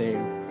Jesus'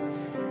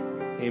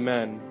 name,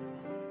 amen.